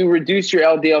that when you reduce your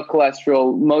LDL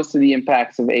cholesterol, most of the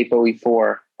impacts of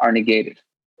ApoE4 are negated.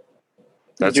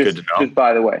 That's good to know. Just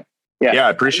by the way. Yeah. Yeah, I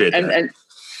appreciate that.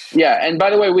 And by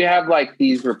the way, we have like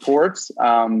these reports.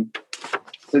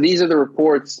 So these are the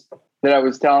reports that I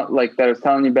was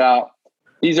telling you about.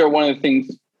 These are one of the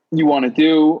things you want to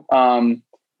do.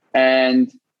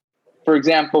 And for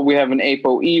example, we have an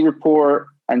ApoE report.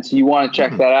 And so you want to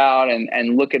check that out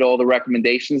and look at all the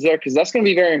recommendations there, because that's going to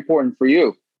be very important for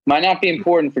you. Might not be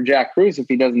important for Jack Cruz if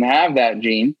he doesn't have that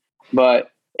gene, but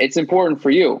it's important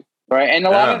for you, right? And a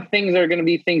lot of things are going to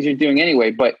be things you're doing anyway,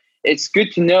 but it's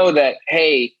good to know that,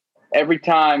 hey, every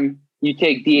time you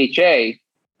take DHA,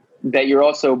 that you're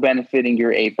also benefiting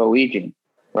your ApoE gene,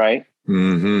 right?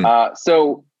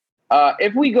 So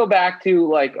if we go back to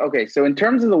like, okay, so in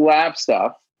terms of the lab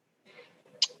stuff,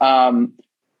 I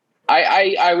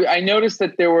noticed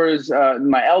that there was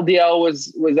my LDL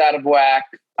was out of whack,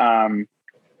 and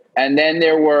then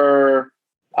there were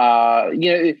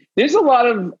there's a lot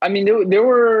of there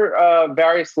were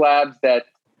various labs that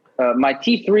my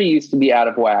T3 used to be out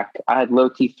of whack. I had low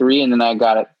T3, and then I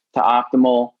got it to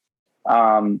optimal.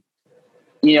 And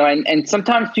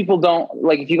sometimes people don't,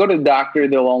 like, if you go to the doctor,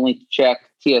 they'll only check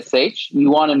TSH. You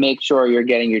want to make sure you're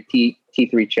getting your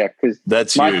T3 checked, because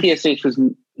my huge. TSH was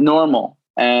normal.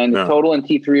 And the total and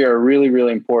T3 are really,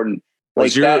 really important.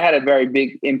 Like that had a very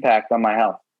big impact on my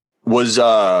health.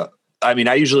 I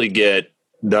usually get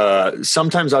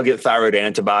sometimes I'll get thyroid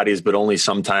antibodies, but only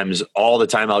sometimes. All the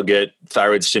time I'll get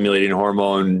thyroid stimulating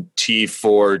hormone,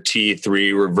 T4,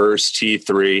 T3, reverse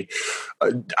T3.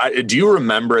 Do you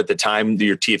remember at the time that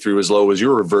your T3 was low, was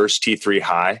your reverse T3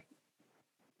 high?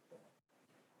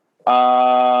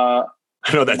 I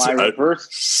know that's reverse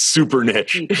super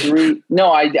niche. T3.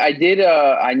 No, I did.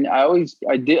 I always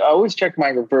check my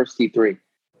reverse T3.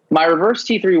 My reverse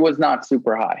T3 was not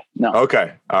super high. No.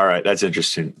 Okay. All right. That's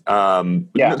interesting.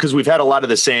 Because we've had a lot of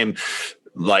the same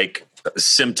like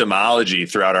symptomology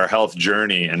throughout our health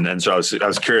journey. And so I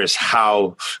was curious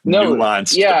how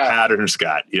nuanced the patterns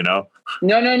got, you know?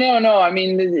 No. I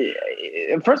mean,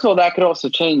 first of all, that could also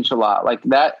change a lot. Like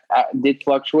that did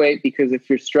fluctuate because if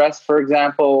you're stressed, for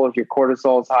example, if your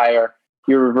cortisol is higher,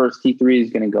 your reverse T3 is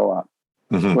going to go up.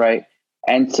 Mm-hmm. Right.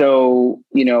 And so,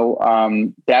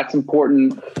 that's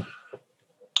important.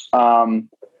 I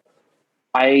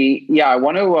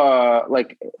want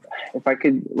to, if I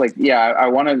could, I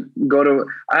want to go to,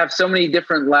 I have so many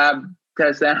different lab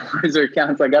test analyzer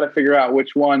accounts. I got to figure out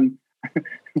which one is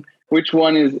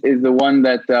the one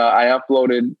that I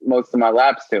uploaded most of my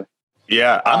labs to.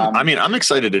 Yeah. I'm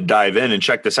excited to dive in and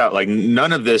check this out. Like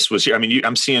none of this was here. I mean,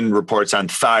 I'm seeing reports on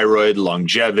thyroid,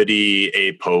 longevity,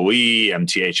 ApoE,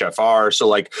 MTHFR. So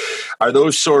like, are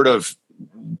those sort of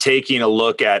taking a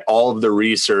look at all of the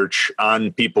research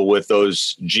on people with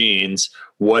those genes,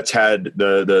 what's had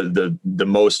the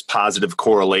most positive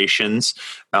correlations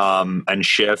and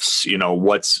shifts,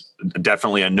 what's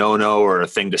definitely a no-no or a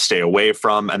thing to stay away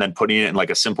from, and then putting it in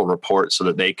like a simple report so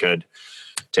that they could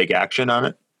take action on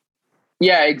it?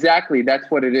 Yeah, exactly. That's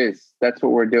what it is. That's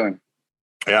what we're doing.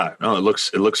 Yeah, no, it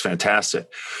looks fantastic.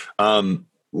 When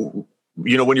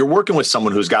you're working with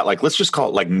someone who's got let's just call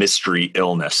it like mystery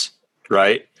illness,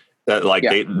 right?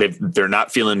 That they're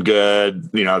not feeling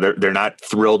good. They're not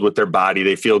thrilled with their body.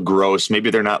 They feel gross.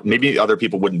 Maybe they're not. Maybe other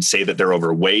people wouldn't say that they're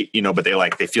overweight. But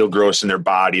they feel gross in their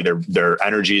body. Their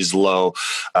energy is low.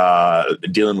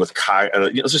 Dealing with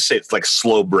let's just say it's like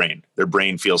slow brain. Their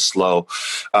brain feels slow.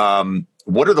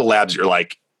 What are the labs you're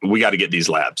like? We got to get these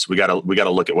labs. We got to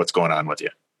look at what's going on with you.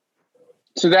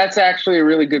 So that's actually a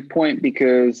really good point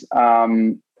because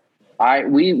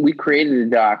we created a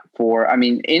doc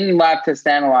in Lab Test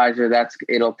Analyzer,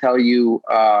 it'll tell you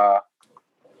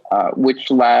which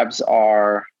labs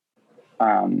are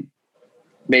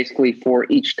basically for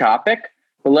each topic.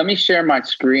 But let me share my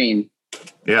screen.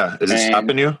 Yeah. Is it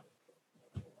stopping you?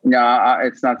 No,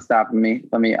 it's not stopping me.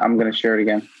 I'm going to share it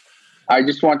again. I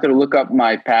just wanted to look up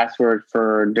my password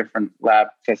for different Lab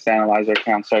Test Analyzer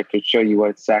accounts so I could show you what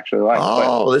it's actually like.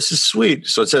 Oh, this is sweet.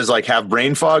 So it says have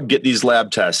brain fog, get these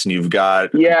lab tests, and you've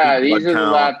got these are the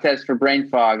lab tests for brain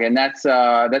fog, and that's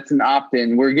an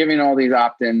opt-in. We're giving all these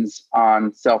opt-ins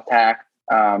on Self-Tac.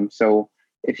 So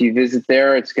if you visit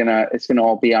there, it's gonna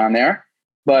all be on there.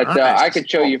 But nice. I could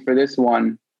show you for this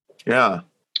one. Yeah.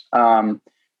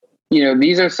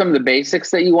 These are some of the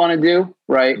basics that you want to do,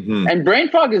 right? Mm-hmm. And brain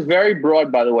fog is very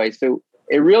broad, by the way. So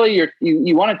it really,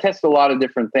 you want to test a lot of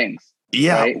different things.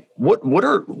 Yeah. Right? What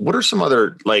are some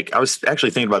other, I was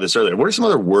actually thinking about this earlier. What are some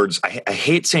other words? I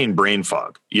hate saying brain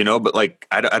fog, but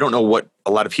I don't know what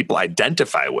a lot of people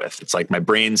identify with. It's like my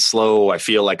brain's slow. I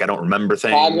feel like I don't remember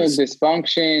things. Cognitive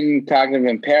dysfunction, cognitive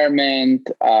impairment.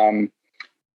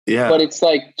 Yeah. But it's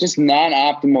just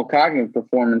non-optimal cognitive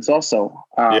performance also.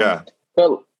 Yeah.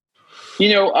 But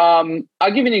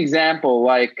I'll give you an example.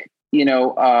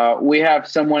 We have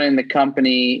someone in the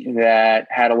company that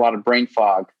had a lot of brain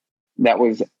fog that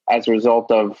was as a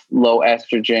result of low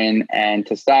estrogen and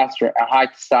high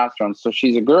testosterone. So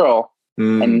she's a girl,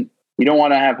 and you don't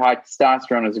want to have high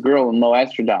testosterone as a girl and low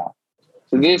estradiol.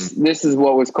 So this is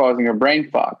what was causing her brain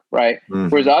fog, right? Mm-hmm.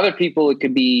 Whereas other people, it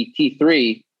could be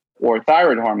T3 or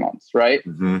thyroid hormones, right?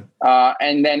 Mm-hmm.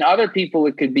 And then other people,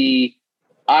 it could be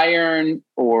iron,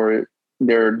 or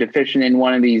they're deficient in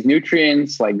one of these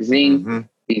nutrients like zinc, mm-hmm.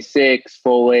 B6,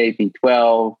 folate,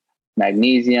 B12,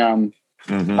 magnesium.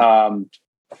 Mm-hmm.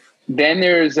 Then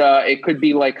there's it could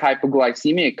be like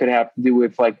hypoglycemia. It could have to do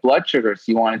with blood sugar. So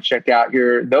you want to check out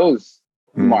those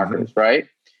mm-hmm. markers, right?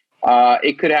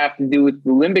 It could have to do with the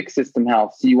limbic system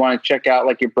health. So you want to check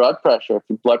out your blood pressure. If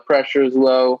your blood pressure is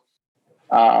low,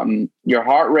 your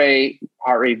heart rate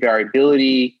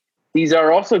variability. These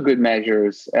are also good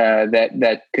measures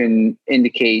that can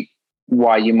indicate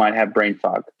why you might have brain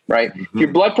fog, right? Mm-hmm. If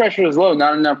your blood pressure is low,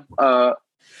 not enough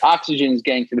oxygen is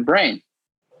getting to the brain.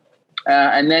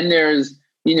 And then there's,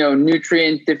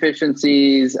 nutrient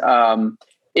deficiencies.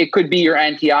 It could be your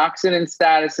antioxidant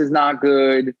status is not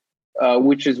good,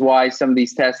 which is why some of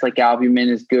these tests like albumin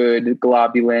is good,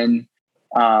 globulin.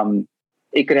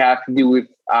 It could have to do with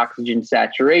oxygen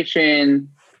saturation.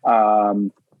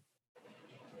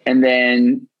 And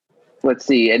then let's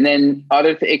see. And then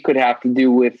it could have to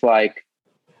do with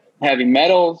heavy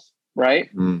metals,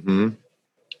 right? Mm-hmm.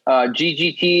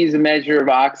 GGT is a measure of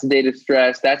oxidative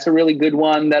stress. That's a really good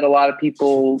one that a lot of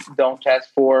people don't test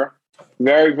for.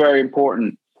 Very, very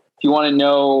important. If you want to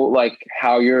know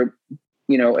how you're,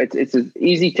 it's an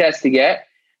easy test to get.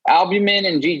 Albumin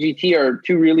and GGT are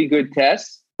two really good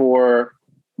tests for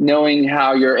knowing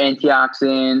how your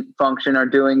antioxidant function are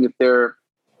doing, if they're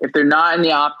if they're not in the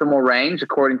optimal range,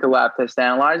 according to Lab Test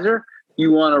Analyzer,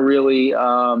 you want to really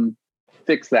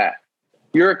fix that.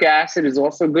 Uric acid is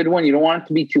also a good one. You don't want it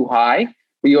to be too high,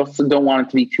 but you also don't want it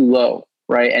to be too low,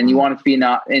 right? And you want it to be in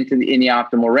the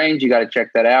optimal range. You got to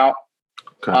check that out.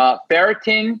 Okay.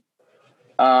 Ferritin,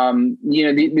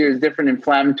 there's different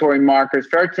inflammatory markers.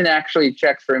 Ferritin actually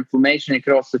checks for inflammation. It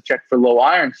could also check for low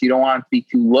iron. So you don't want it to be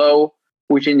too low,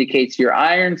 which indicates your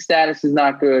iron status is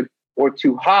not good, or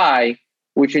too high,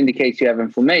 which indicates you have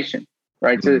inflammation,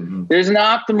 right? So there's an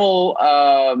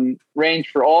optimal range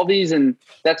for all these, and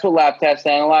that's what Lab Test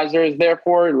Analyzer is there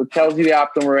for. It tells you the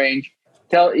optimal range.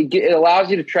 It allows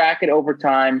you to track it over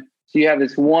time. So you have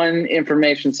this one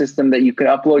information system that you can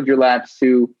upload your labs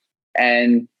to,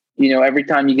 and every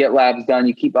time you get labs done,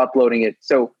 you keep uploading it.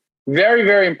 So very,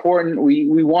 very important.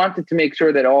 We wanted to make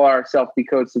sure that all our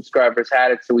Self-Decode subscribers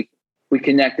had it, so we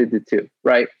connected the two,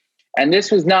 right? And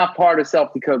this was not part of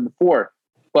Self-Decode before,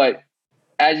 but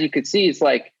as you could see, it's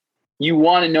like you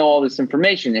want to know all this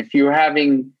information. If you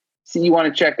want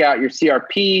to check out your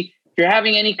CRP. If you're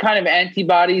having any kind of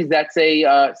antibodies, that's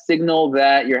a signal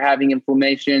that you're having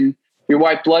inflammation. Your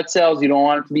white blood cells, you don't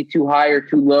want it to be too high or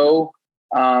too low.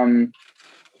 And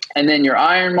then your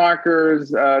iron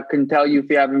markers can tell you if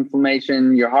you have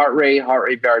inflammation. Your heart rate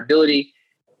variability.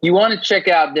 You want to check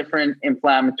out different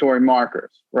inflammatory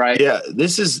markers, right? Yeah,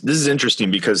 this is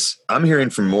interesting because I'm hearing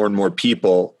from more and more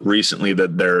people recently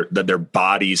that their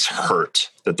bodies hurt,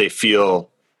 that they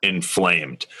feel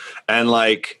inflamed, and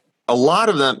like a lot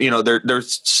of them,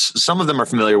 there's some of them are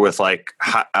familiar with like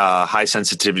high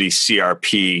sensitivity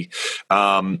CRP,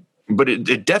 but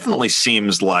it definitely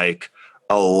seems like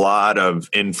a lot of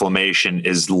inflammation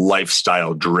is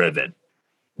lifestyle driven.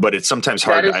 But it's sometimes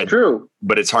hard. That is true.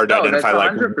 But it's hard to identify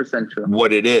like 100% true.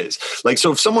 What it is. Like,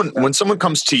 so when someone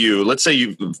comes to you, let's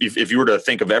say if you were to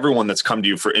think of everyone that's come to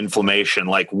you for inflammation,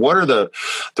 like what are the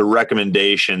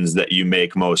recommendations that you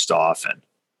make most often?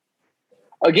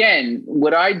 Again,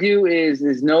 what I do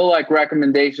is no like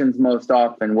recommendations most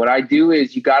often. What I do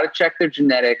is you got to check their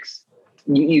genetics.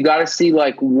 You got to see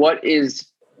like what is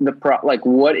the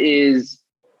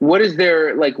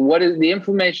the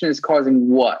inflammation is causing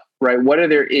what, right? What are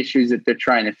their issues that they're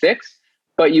trying to fix?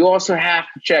 But you also have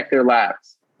to check their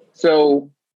labs.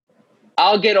 So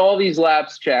I'll get all these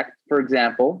labs checked, for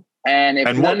example. And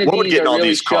if none of these are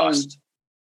really showing,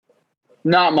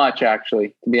 not much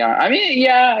actually, to be honest. I mean,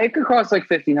 yeah, it could cost like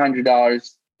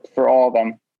 $1,500 for all of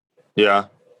them. Yeah.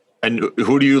 And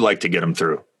who do you like to get them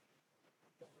through?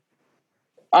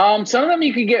 Some of them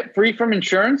you could get free from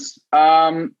insurance.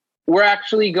 We're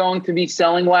actually going to be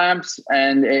selling labs,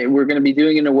 and we're going to be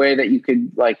doing it in a way that you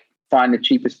could like find the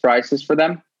cheapest prices for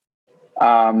them.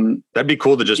 That'd be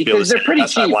cool to just be able to say, pretty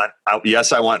cheap.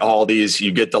 I want all these.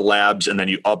 You get the labs and then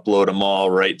you upload them all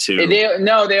right to.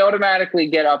 They automatically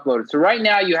get uploaded. So right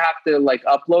now you have to like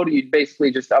upload it. You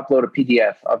basically just upload a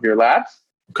PDF of your labs.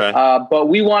 Okay. But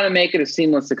we want to make it a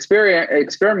seamless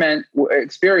experience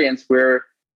where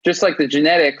just like the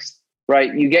genetics,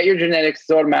 right? You get your genetics,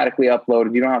 it's automatically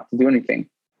uploaded. You don't have to do anything.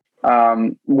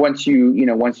 Once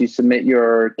you submit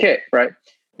your kit, right?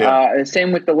 Yeah.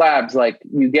 Same with the labs. Like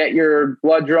you get your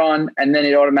blood drawn and then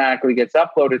it automatically gets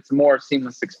uploaded. It's a more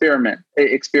seamless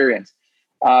experience.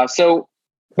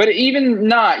 But even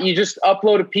not, you just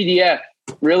upload a PDF.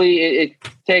 Really, it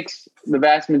takes the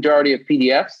vast majority of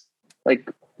PDFs. Like,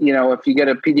 if you get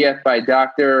a PDF by a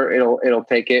doctor, it'll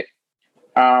take it.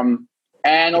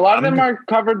 And a lot of them are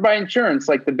covered by insurance,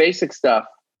 like the basic stuff,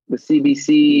 the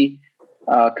CBC,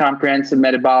 comprehensive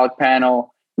metabolic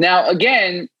panel. Now,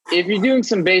 again, if you're doing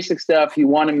some basic stuff, you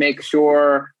want to make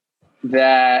sure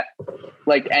that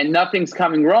and nothing's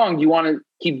coming wrong, you want to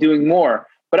keep doing more.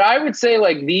 But I would say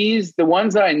the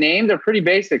ones that I named are pretty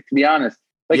basic, to be honest.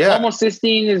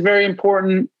 Homocysteine is very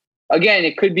important. Again,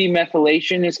 it could be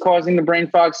methylation is causing the brain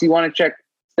fog. So you want to check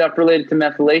stuff related to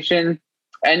methylation.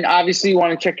 And obviously you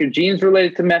want to check your genes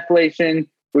related to methylation.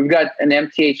 We've got an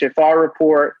MTHFR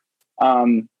report.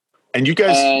 And you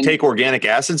guys take organic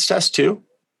acids test too?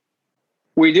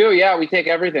 We do. Yeah. We take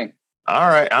everything. All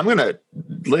right. I'm going to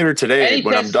later today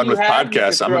when I'm done with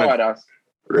podcasts, I'm going to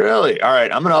really, all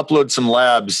right. I'm going to upload some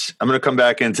labs. I'm going to come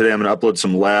back in today. I'm going to upload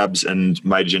some labs and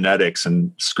my genetics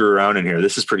and screw around in here.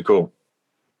 This is pretty cool.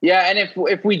 Yeah. And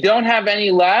if we don't have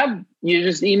any lab, you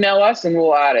just email us and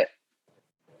we'll add it.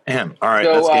 Damn. All right.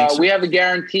 So we have a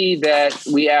guarantee that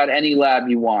we add any lab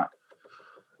you want.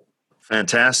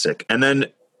 Fantastic. And then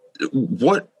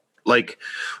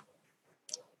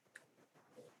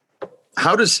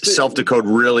how does Self-Decode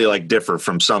really differ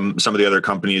from some of the other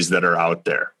companies that are out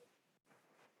there?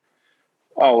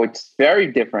 Oh, it's very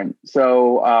different.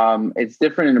 So it's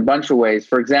different in a bunch of ways.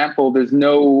 For example, there's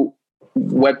no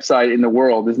website in the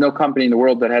world, there's no company in the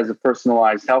world that has a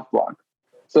personalized health blog.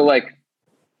 So like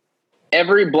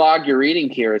every blog you're reading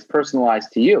here is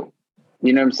personalized to you.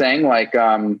 You know what I'm saying? Like,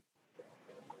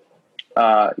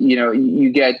 you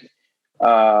get,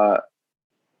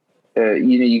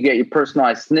 you get your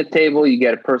personalized SNP table, you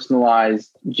get a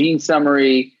personalized gene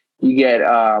summary, you get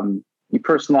your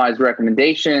personalized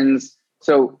recommendations.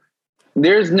 So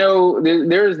there's no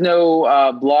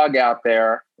blog out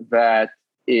there that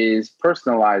is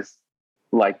personalized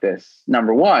like this.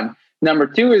 Number one. Number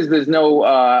two is there's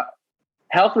no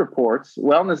health reports,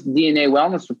 DNA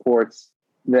wellness reports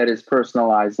that is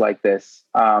personalized like this.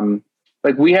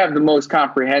 Like we have the most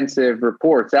comprehensive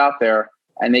reports out there,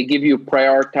 and they give you a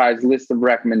prioritized list of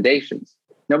recommendations.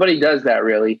 Nobody does that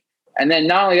really. And then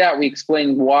not only that, we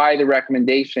explain why the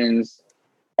recommendations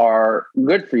are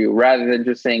good for you rather than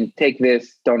just saying, take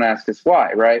this, don't ask us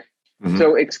why, right? Mm-hmm.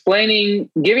 So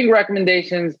giving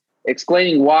recommendations,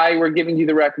 explaining why we're giving you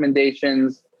the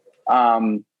recommendations.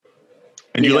 And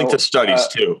you link to studies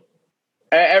too.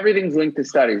 Everything's linked to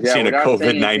studies. Yeah, seen a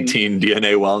COVID-19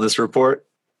 DNA wellness report?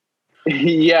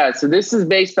 Yeah, so this is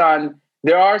based on,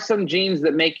 there are some genes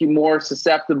that make you more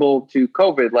susceptible to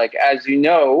COVID. Like, as you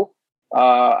know, a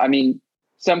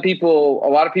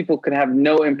lot of people can have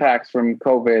no impacts from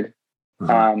COVID,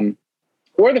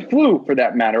 or the flu for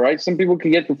that matter, right? Some people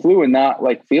can get the flu and not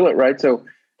like feel it, right? So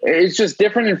it's just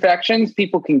different infections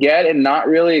people can get and not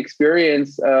really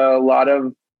experience a lot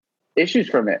of issues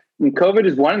from it. And COVID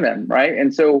is one of them, right?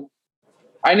 And so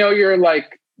I know you're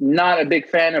like not a big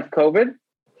fan of COVID.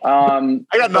 I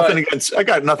got nothing against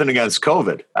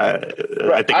COVID.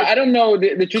 I don't know.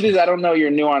 The truth is, I don't know your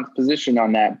nuanced position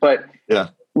on that. But yeah,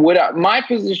 my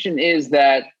position is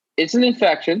that it's an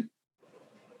infection.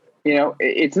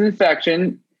 It's an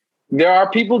infection. There are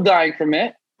people dying from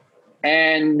it,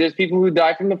 and there's people who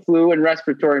die from the flu and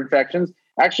respiratory infections.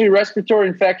 Actually, respiratory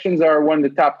infections are one of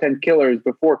the top 10 killers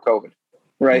before COVID,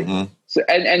 right? Mm-hmm. So,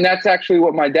 and that's actually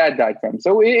what my dad died from.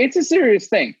 So it's a serious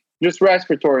thing, just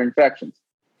respiratory infections.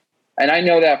 And I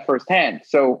know that firsthand.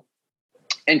 So,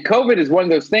 and COVID is one of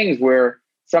those things where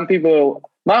some people,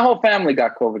 my whole family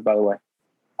got COVID, by the way.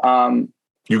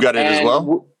 You got it as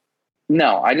well?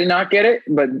 No, I did not get it,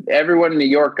 but everyone in New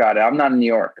York got it. I'm not in New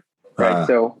York, right?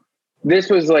 So this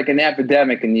was like an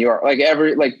epidemic in New York. Like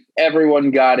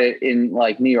everyone got it in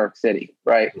like New York City,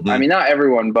 right? Mm-hmm. I mean, not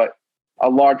everyone, but a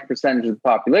large percentage of the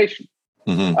population,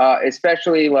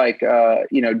 especially like,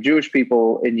 Jewish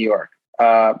people in New York.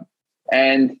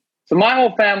 And so my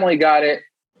whole family got it,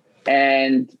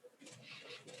 and,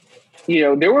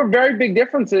 there were very big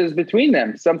differences between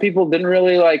them. Some people didn't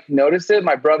really like notice it.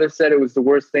 My brother said it was the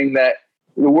worst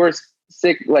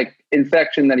sick, like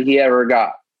infection that he ever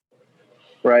got.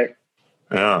 Right.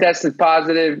 Yeah. Tested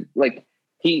positive. Like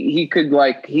he could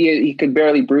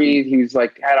barely breathe. He was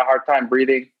like, had a hard time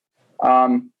breathing.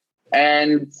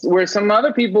 And where some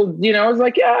other people, it was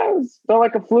like, yeah, it felt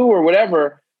like a flu or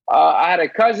whatever. I had a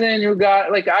cousin who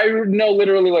got, like, I know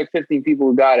literally like 15 people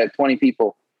who got it, 20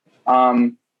 people.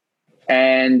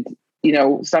 And,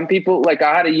 some people, like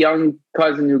I had a young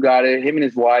cousin who got it, him and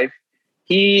his wife.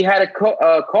 He had a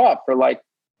cough for like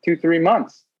 2-3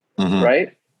 months,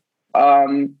 right?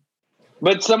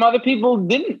 But some other people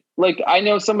didn't. Like, I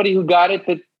know somebody who got it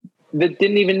that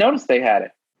didn't even notice they had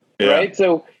it, right?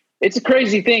 So it's a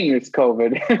crazy thing, this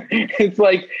COVID. It's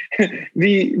like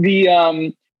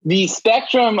the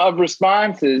spectrum of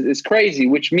responses is crazy,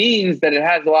 which means that it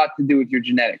has a lot to do with your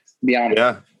genetics, to be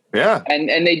honest. Yeah.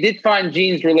 And they did find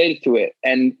genes related to it.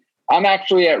 And I'm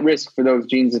actually at risk for those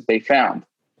genes that they found.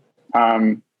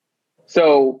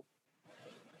 So,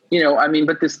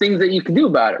 but there's things that you can do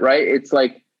about it, right? It's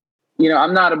like,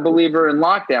 I'm not a believer in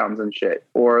lockdowns and shit,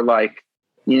 or like,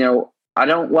 I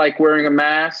don't like wearing a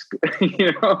mask,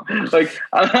 like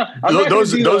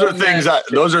those are things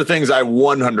I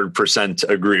 100%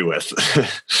 agree with.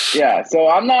 Yeah. So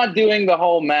I'm not doing the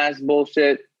whole mask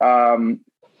bullshit.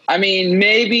 I mean,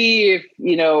 maybe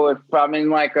if I'm in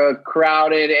like a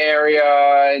crowded area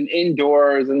and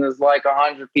indoors and there's like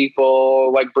 100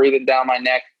 people like breathing down my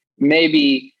neck,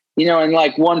 maybe, and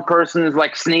like one person is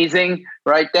like sneezing,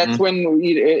 right? That's when,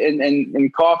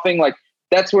 and coughing, like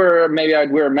that's where maybe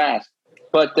I'd wear a mask.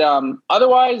 But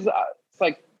otherwise, it's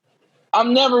like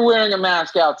I'm never wearing a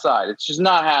mask outside. It's just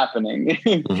not happening.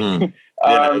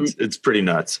 It's pretty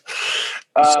nuts.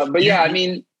 But yeah, I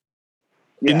mean,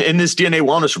 in this DNA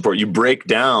wellness report, you break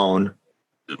down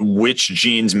which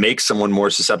genes make someone more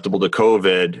susceptible to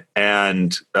COVID,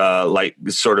 and do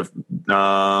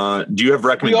you have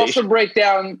recommendations? We also break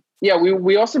down. Yeah,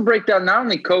 we also break down not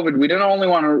only COVID. We don't only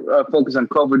want to focus on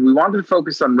COVID. We wanted to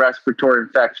focus on respiratory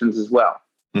infections as well.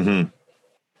 Mm-hmm.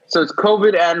 So it's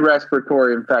COVID and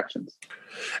respiratory infections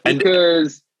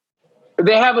because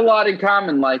they have a lot in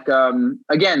common. Like,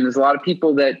 again, there's a lot of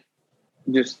people that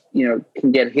just,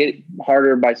 can get hit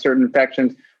harder by certain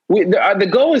infections. The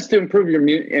goal is to improve your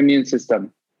immune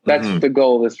system. That's the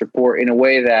goal of this report, in a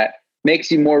way that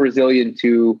makes you more resilient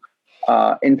to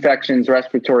infections,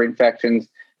 respiratory infections.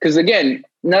 Because again,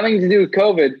 nothing to do with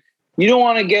COVID. You don't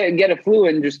want to get a flu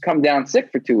and just come down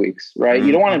sick for 2 weeks, right? Mm-hmm.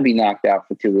 You don't want to be knocked out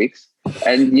for 2 weeks.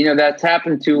 And, that's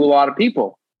happened to a lot of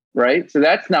people, right? So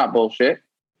that's not bullshit.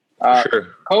 Sure.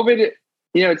 COVID,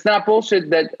 it's not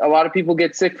bullshit that a lot of people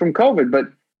get sick from COVID.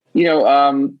 But,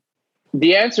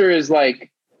 the answer is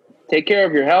take care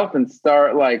of your health and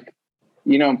start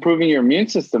improving your immune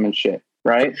system and shit,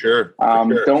 right? Sure.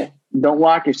 Don't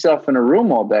lock yourself in a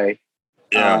room all day.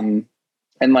 Yeah.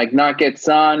 And not get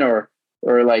sun or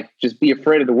just be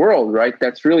afraid of the world, right?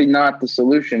 That's really not the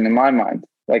solution in my mind.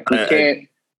 We can't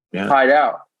hide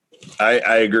out.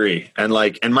 I agree. And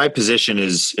my position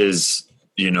is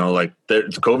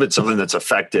COVID's something that's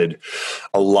affected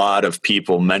a lot of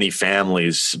people, many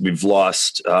families. We've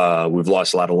lost a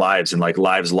lot of lives, and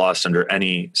lives lost under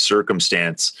any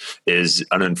circumstance is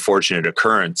an unfortunate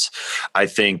occurrence. I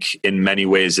think in many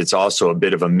ways it's also a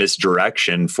bit of a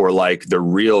misdirection for the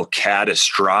real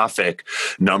catastrophic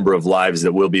number of lives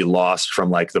that will be lost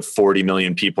from the 40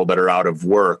 million people that are out of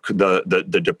work,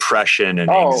 the depression and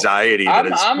anxiety.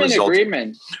 I'm in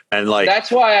agreement. And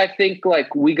that's why I think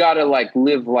we gotta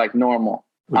live like normal.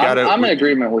 I'm in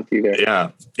agreement with you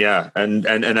there. Yeah. And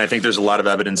I think there's a lot of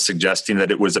evidence suggesting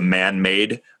that it was a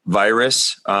man-made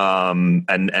virus. And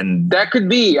that could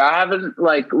be. I haven't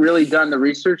really done the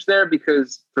research there,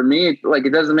 because for me,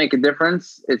 it doesn't make a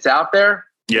difference. It's out there.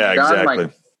 Yeah, exactly.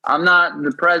 I'm not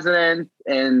the president,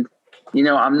 and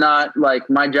I'm not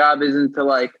my job isn't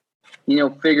to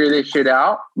figure this shit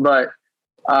out. But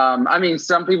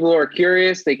some people are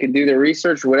curious. They can do their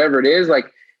research, whatever it is.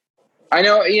 I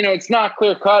know, it's not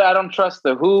clear cut. I don't trust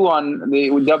the WHO on the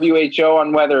WHO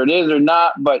on whether it is or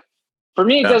not. But for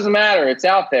me, it doesn't matter. It's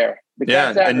out there.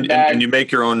 And you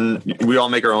make your own. We all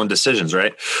make our own decisions,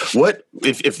 right? What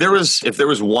if there was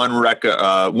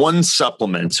one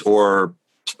supplement or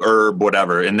herb,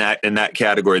 whatever, in that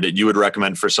category that you would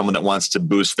recommend for someone that wants to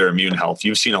boost their immune health?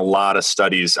 You've seen a lot of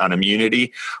studies on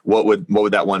immunity. What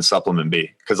would that one supplement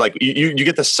be? Because you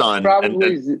get the sun.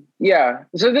 Probably, yeah.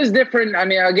 So there's different.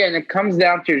 Again, it comes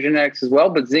down to your genetics as well,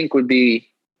 but zinc would be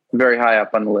very high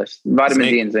up on the list. Vitamin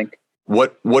D and zinc.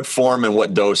 What form and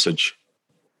what dosage?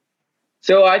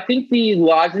 So I think the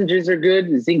lozenges are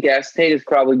good. Zinc acetate is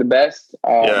probably the best.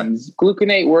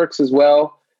 Gluconate works as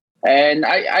well. And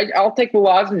I'll take the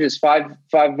lozenges, 5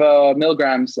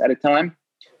 milligrams at a time.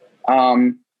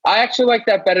 I actually like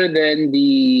that better than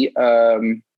the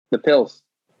pills.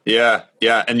 Yeah.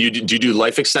 And do you do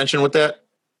life extension with that?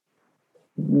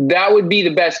 That would be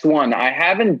the best one. I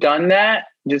haven't done that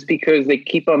just because they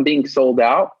keep on being sold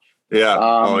out.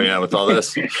 Yeah. With all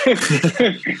this,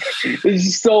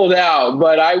 it's sold out.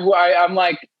 But I'm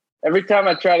every time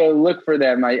I try to look for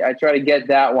them, I try to get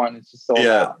that one. It's just sold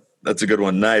out. That's a good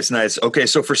one. Nice. Okay.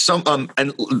 So for some,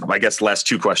 and I guess last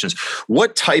two questions,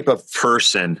 what type of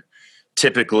person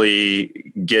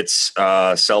typically gets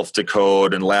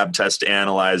self-decode and lab test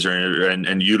analyzer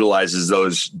and utilizes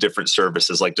those different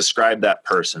services? Describe that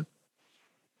person.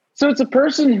 So it's a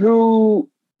person who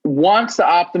wants to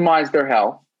optimize their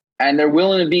health, and they're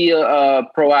willing to be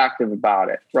proactive about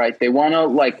it, right? They want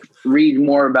to read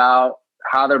more about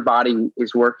how their body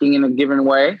is working in a given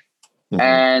way. Mm-hmm.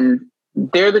 And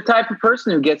they're the type of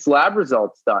person who gets lab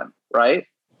results done, right?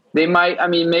 They might,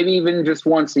 maybe even just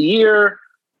once a year,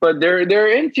 but they're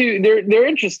interested.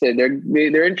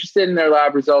 They're interested in their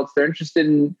lab results. They're interested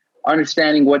in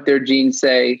understanding what their genes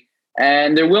say,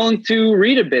 and they're willing to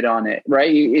read a bit on it, right?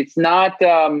 It's not,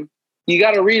 you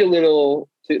got to read a little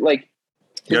to you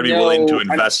got to be willing to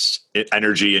invest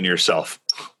energy in yourself.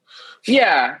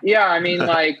 Yeah.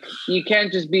 You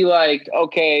can't just be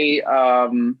okay,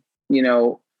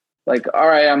 all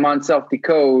right, I'm on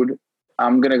self-decode.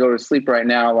 I'm going to go to sleep right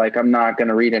now. I'm not going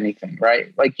to read anything,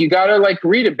 right? You got to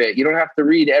read a bit. You don't have to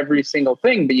read every single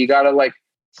thing, but you got to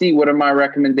see what are my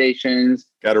recommendations.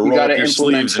 Got to roll up your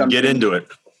sleeves and get into it.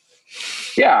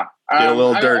 Yeah. Get a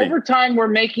little dirty. Over time, we're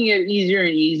making it easier and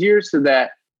easier so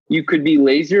that you could be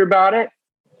lazier about it.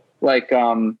 We're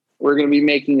going to be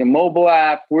making a mobile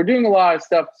app. We're doing a lot of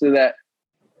stuff so that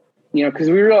because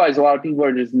we realize a lot of people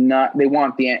are just not, they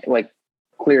want the like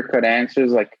clear cut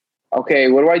answers. Like, okay,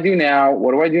 what do I do now?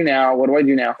 What do I do now? What do I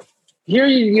do now? Here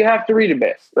you have to read a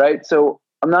bit, right? So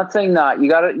I'm not saying not, you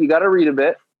gotta read a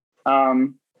bit.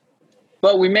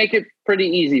 But we make it pretty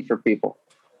easy for people.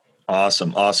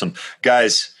 Awesome.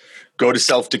 Guys, go to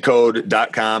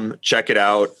selfdecode.com, check it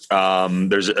out.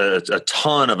 There's a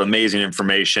ton of amazing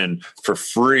information for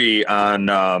free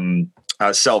on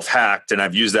Self-Hacked, and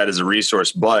I've used that as a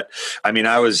resource. But I mean,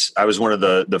 I was one of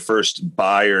the first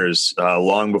buyers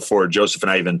long before Joseph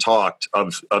and I even talked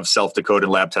of Self-Decode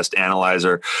and Lab Test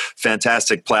Analyzer.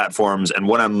 Fantastic platforms. And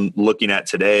what I'm looking at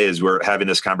today as we're having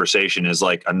this conversation is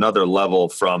like another level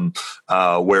from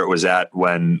where it was at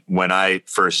when I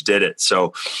first did it.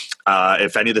 So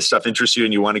if any of this stuff interests you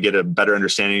and you want to get a better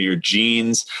understanding of your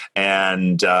genes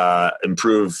and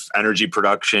improve energy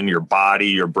production, your body,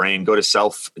 your brain, go to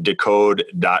selfdecode.com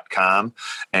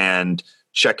and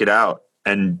check it out.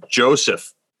 And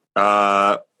Joseph,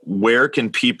 where can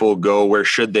people go? Where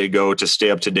should they go to stay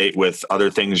up to date with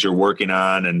other things you're working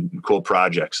on and cool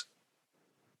projects?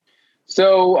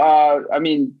 So, I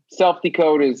mean,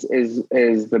 Self-Decode is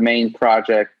the main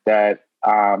project that,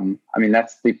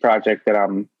 that's the project that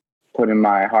I'm putting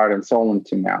my heart and soul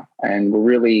into now. And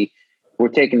we're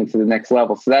taking it to the next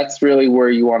level. So that's really where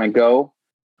you want to go.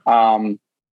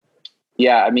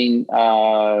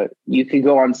 You can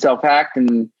go on Self-Hacked,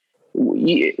 and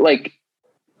like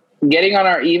getting on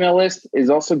our email list is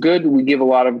also good. We give a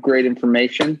lot of great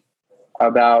information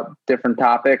about different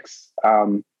topics.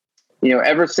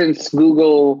 Ever since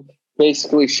Google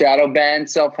basically shadow banned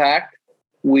Self-Hacked,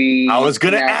 I was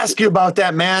going to ask you about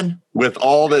that, man. With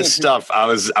all this stuff, I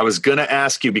was going to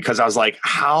ask you, because I was like,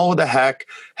 how the heck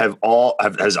has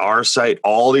our site,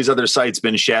 all these other sites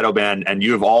been shadow banned, and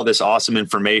you have all this awesome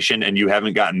information and you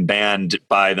haven't gotten banned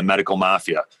by the medical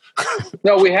mafia?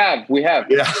 No, we have.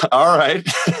 Yeah. All right.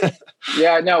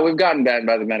 Yeah, no, we've gotten banned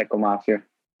by the medical mafia.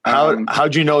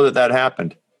 How'd you know that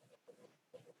happened?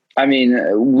 I mean,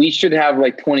 we should have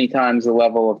like 20 times the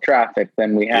level of traffic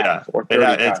than we have. Or 30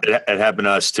 times. It happened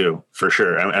to us too, for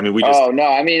sure. I mean, we just. Oh no!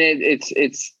 I mean,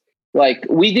 it's like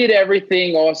we did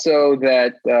everything also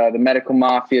that the medical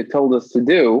mafia told us to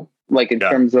do, like in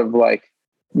terms of like,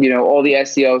 all the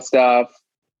SEO stuff.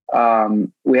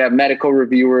 We have medical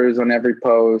reviewers on every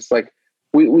post. Like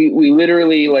we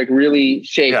literally like really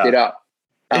shaped it up.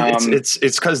 It's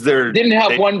because didn't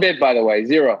help one bit, by the way,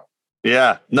 0.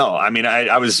 Yeah, no, I mean,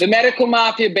 I was. The medical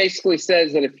mafia basically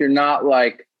says that if you're not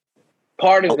like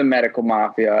part of the medical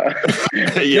mafia,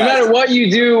 no matter what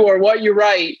you do or what you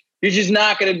write, you're just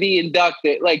not going to be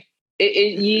inducted. Like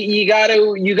you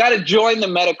gotta join the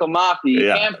medical mafia. You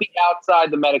can't be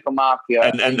outside the medical mafia.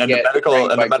 And the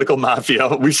medical mafia.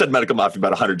 We've said medical mafia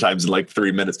about 100 times in like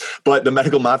 3 minutes. But the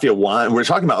medical mafia we're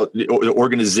talking about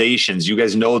organizations. You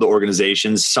guys know the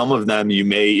organizations. Some of them you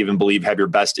may even believe have your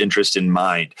best interest in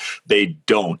mind. They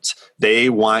don't. They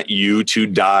want you to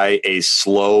die a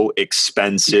slow,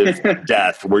 expensive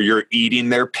death where you're eating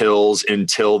their pills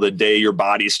until the day your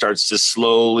body starts to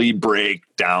slowly break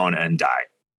down and die.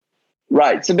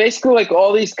 Right. So basically, like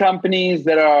all these companies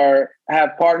that have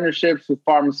partnerships with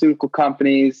pharmaceutical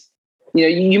companies,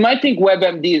 you might think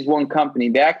WebMD is one company.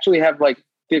 They actually have like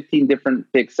 15 different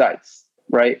big sites,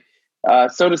 right?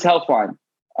 So does Healthline.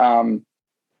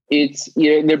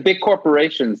 They're big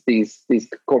corporations. These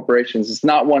corporations. It's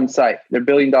not one site. They're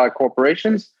billion-dollar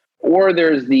corporations. Or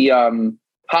there's the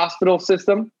hospital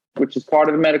system, which is part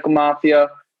of the medical mafia,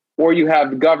 or you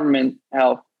have the government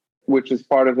health, which is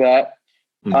part of that.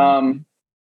 Mm-hmm.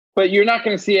 But you're not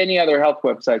going to see any other health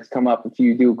websites come up if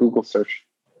you do a Google search.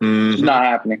 Mm-hmm. It's not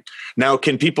happening. Now,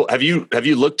 can people have you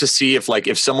looked to see if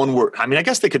someone were? I mean, I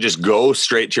guess they could just go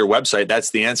straight to your website.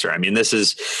 That's the answer. I mean, this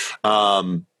is.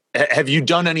 Have you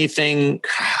done anything?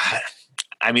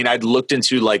 I mean, I'd looked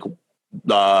into like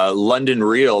London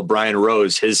Real, Brian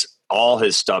Rose. All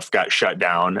his stuff got shut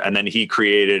down, and then he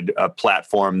created a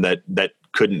platform that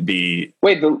couldn't be.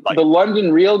 Wait, the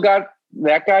London Real guy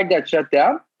got shut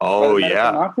down? Oh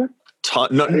yeah.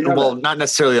 Not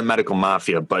necessarily a medical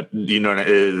mafia, but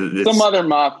it's some other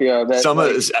mafia.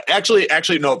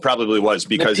 Actually, no, it probably was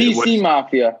because the PC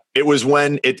mafia. It was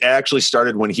when it actually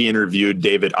started when he interviewed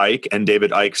David Icke, and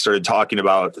David Icke started talking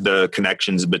about the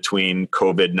connections between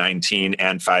COVID-19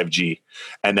 and 5G.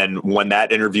 And then when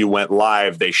that interview went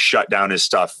live, they shut down his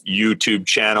stuff. YouTube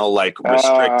channel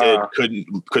restricted,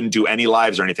 couldn't do any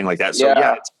lives or anything like that. So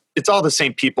it's all the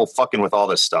same people fucking with all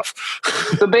this stuff.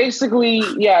 So basically,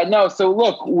 So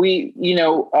look,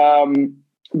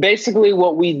 basically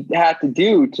what we had to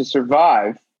do to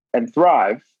survive and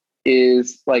thrive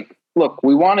is like look,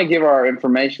 we want to give our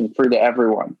information free to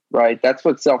everyone, right? That's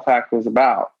what Self-Hack was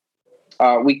about.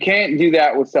 We can't do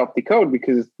that with Self-Decode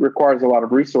because it requires a lot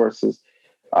of resources.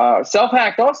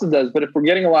 Self-Hack also does, but if we're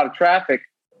getting a lot of traffic,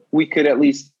 we could at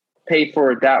least pay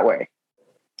for it that way.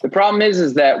 The problem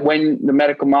is that when the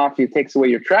medical mafia takes away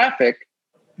your traffic,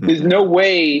 there's no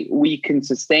way we can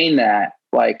sustain that.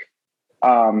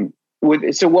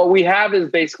 So what we have is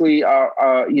basically,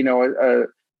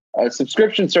 a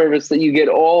subscription service that you get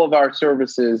all of our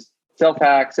services,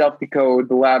 Self-Hack, Self-Decode,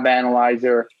 the Lab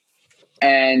Analyzer,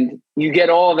 and you get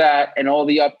all of that and all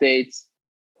the updates.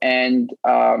 And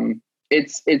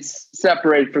it's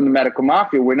separated from the medical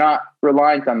mafia. We're not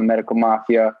reliant on the medical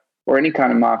mafia or any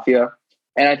kind of mafia.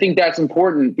 And I think that's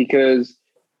important because,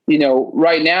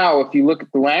 right now, if you look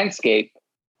at the landscape,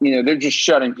 they're just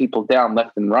shutting people down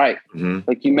left and right. Mm-hmm.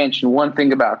 Like you mentioned one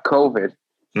thing about COVID,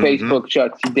 Facebook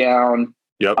shuts you down.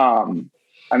 Yep.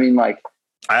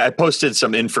 I posted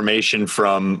some information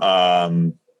from,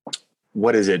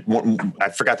 what is it? I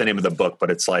forgot the name of the book, but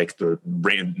it's like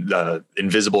the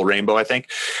Invisible Rainbow, I think,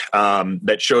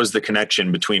 that shows the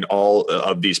connection between all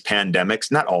of these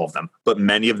pandemics, not all of them, but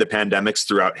many of the pandemics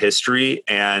throughout history,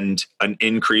 and an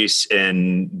increase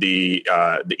in the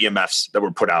EMFs that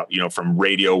were put out, from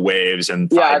radio waves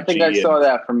and 5G. I think I saw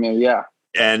that from you. Yeah.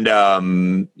 And,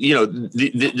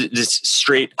 this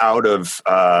straight out of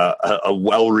a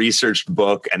well-researched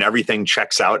book, and everything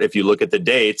checks out if you look at the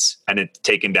dates, and it's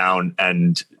taken down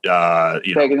and,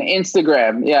 taken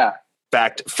Instagram. Yeah.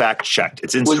 Fact checked.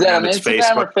 It's Instagram. Was that on it's Instagram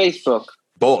Facebook. or Facebook?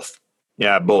 Both.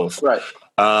 Yeah, both. Right.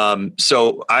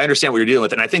 So I understand what you're dealing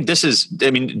with. And I think this is,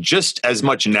 just as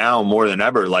much now more than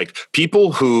ever, like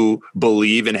people who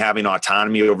believe in having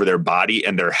autonomy over their body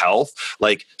and their health,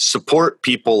 like support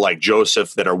people like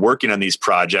Joseph that are working on these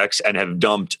projects and have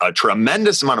dumped a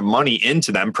tremendous amount of money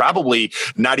into them, probably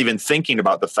not even thinking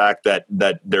about the fact that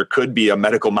there could be a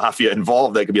medical mafia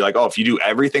involved that could be like, oh, if you do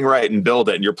everything right and build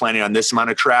it and you're planning on this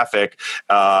amount of traffic,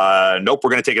 nope,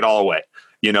 we're going to take it all away.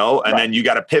 And then you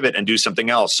got to pivot and do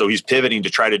something else. So he's pivoting to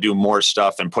try to do more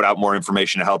stuff and put out more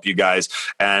information to help you guys.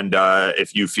 And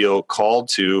if you feel called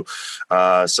to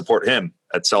support him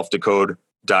at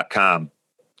selfdecode.com.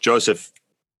 Joseph,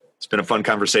 it's been a fun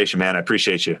conversation, man. I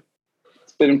appreciate you.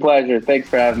 It's been a pleasure. Thanks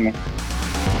for having me.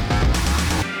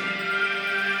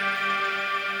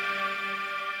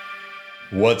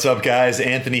 What's up, guys?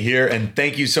 Anthony here, and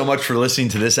thank you so much for listening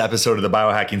to this episode of the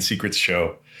Biohacking Secrets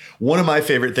Show. One of my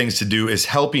favorite things to do is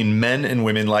helping men and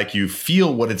women like you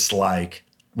feel what it's like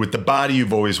with the body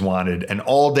you've always wanted and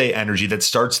all-day energy that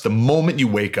starts the moment you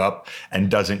wake up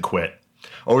and doesn't quit.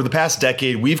 Over the past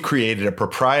decade, we've created a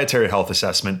proprietary health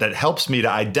assessment that helps me to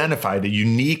identify the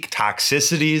unique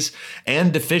toxicities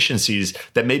and deficiencies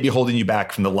that may be holding you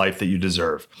back from the life that you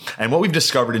deserve. And what we've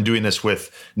discovered in doing this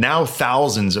with now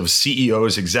thousands of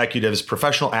CEOs, executives,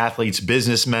 professional athletes,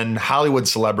 businessmen, Hollywood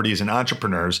celebrities, and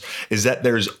entrepreneurs is that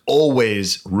there's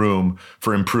always room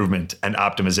for improvement and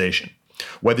optimization.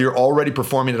 Whether you're already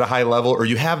performing at a high level or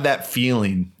you have that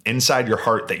feeling inside your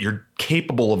heart that you're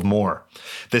capable of more,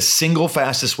 the single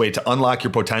fastest way to unlock your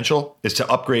potential is to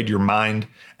upgrade your mind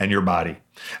and your body.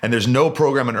 And there's no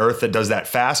program on earth that does that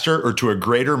faster or to a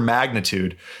greater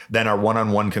magnitude than our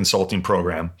one-on-one consulting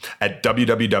program at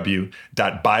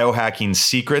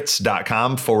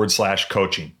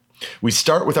www.biohackingsecrets.com/coaching. We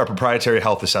start with our proprietary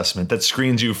health assessment that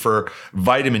screens you for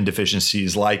vitamin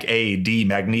deficiencies like A, D,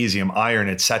 magnesium, iron,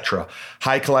 etc.,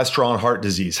 high cholesterol and heart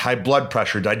disease, high blood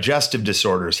pressure, digestive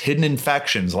disorders, hidden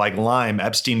infections like Lyme,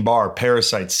 Epstein-Barr,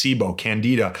 parasites, SIBO,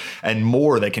 Candida, and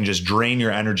more that can just drain your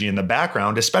energy in the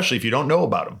background, especially if you don't know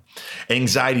about them.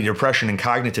 Anxiety, depression, and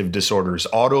cognitive disorders,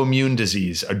 autoimmune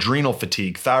disease, adrenal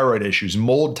fatigue, thyroid issues,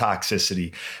 mold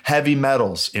toxicity, heavy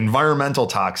metals, environmental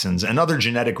toxins, and other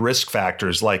genetic risk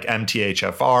factors like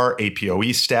MTHFR,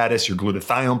 APOE status, your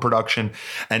glutathione production,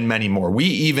 and many more. We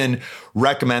even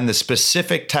recommend the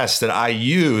specific tests that I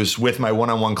use with my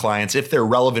one-on-one clients if they're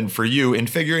relevant for you in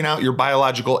figuring out your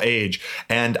biological age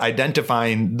and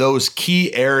identifying those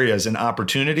key areas and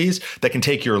opportunities that can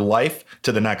take your life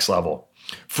to the next level.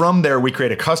 From there, we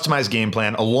create a customized game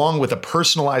plan along with a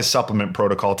personalized supplement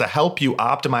protocol to help you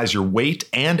optimize your weight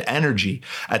and energy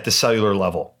at the cellular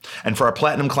level. And for our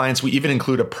platinum clients, we even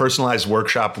include a personalized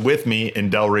workshop with me in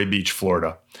Delray Beach,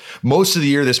 Florida. Most of the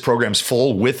year, this program's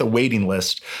full with a waiting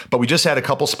list, but we just had a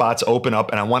couple spots open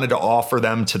up and I wanted to offer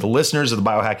them to the listeners of the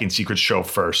Biohacking Secrets show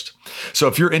first. So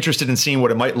if you're interested in seeing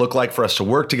what it might look like for us to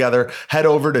work together, head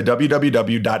over to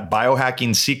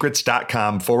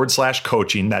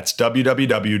www.biohackingsecrets.com/coaching. That's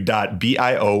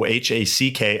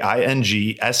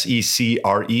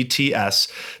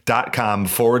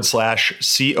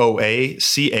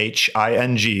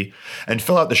www.biohackingsecrets.com/COACHING and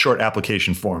fill out the short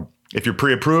application form. If you're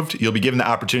pre-approved, you'll be given the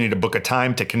opportunity to book a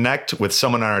time to connect with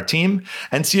someone on our team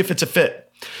and see if it's a fit.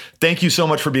 Thank you so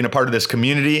much for being a part of this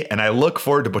community, and I look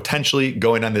forward to potentially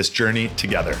going on this journey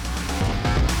together.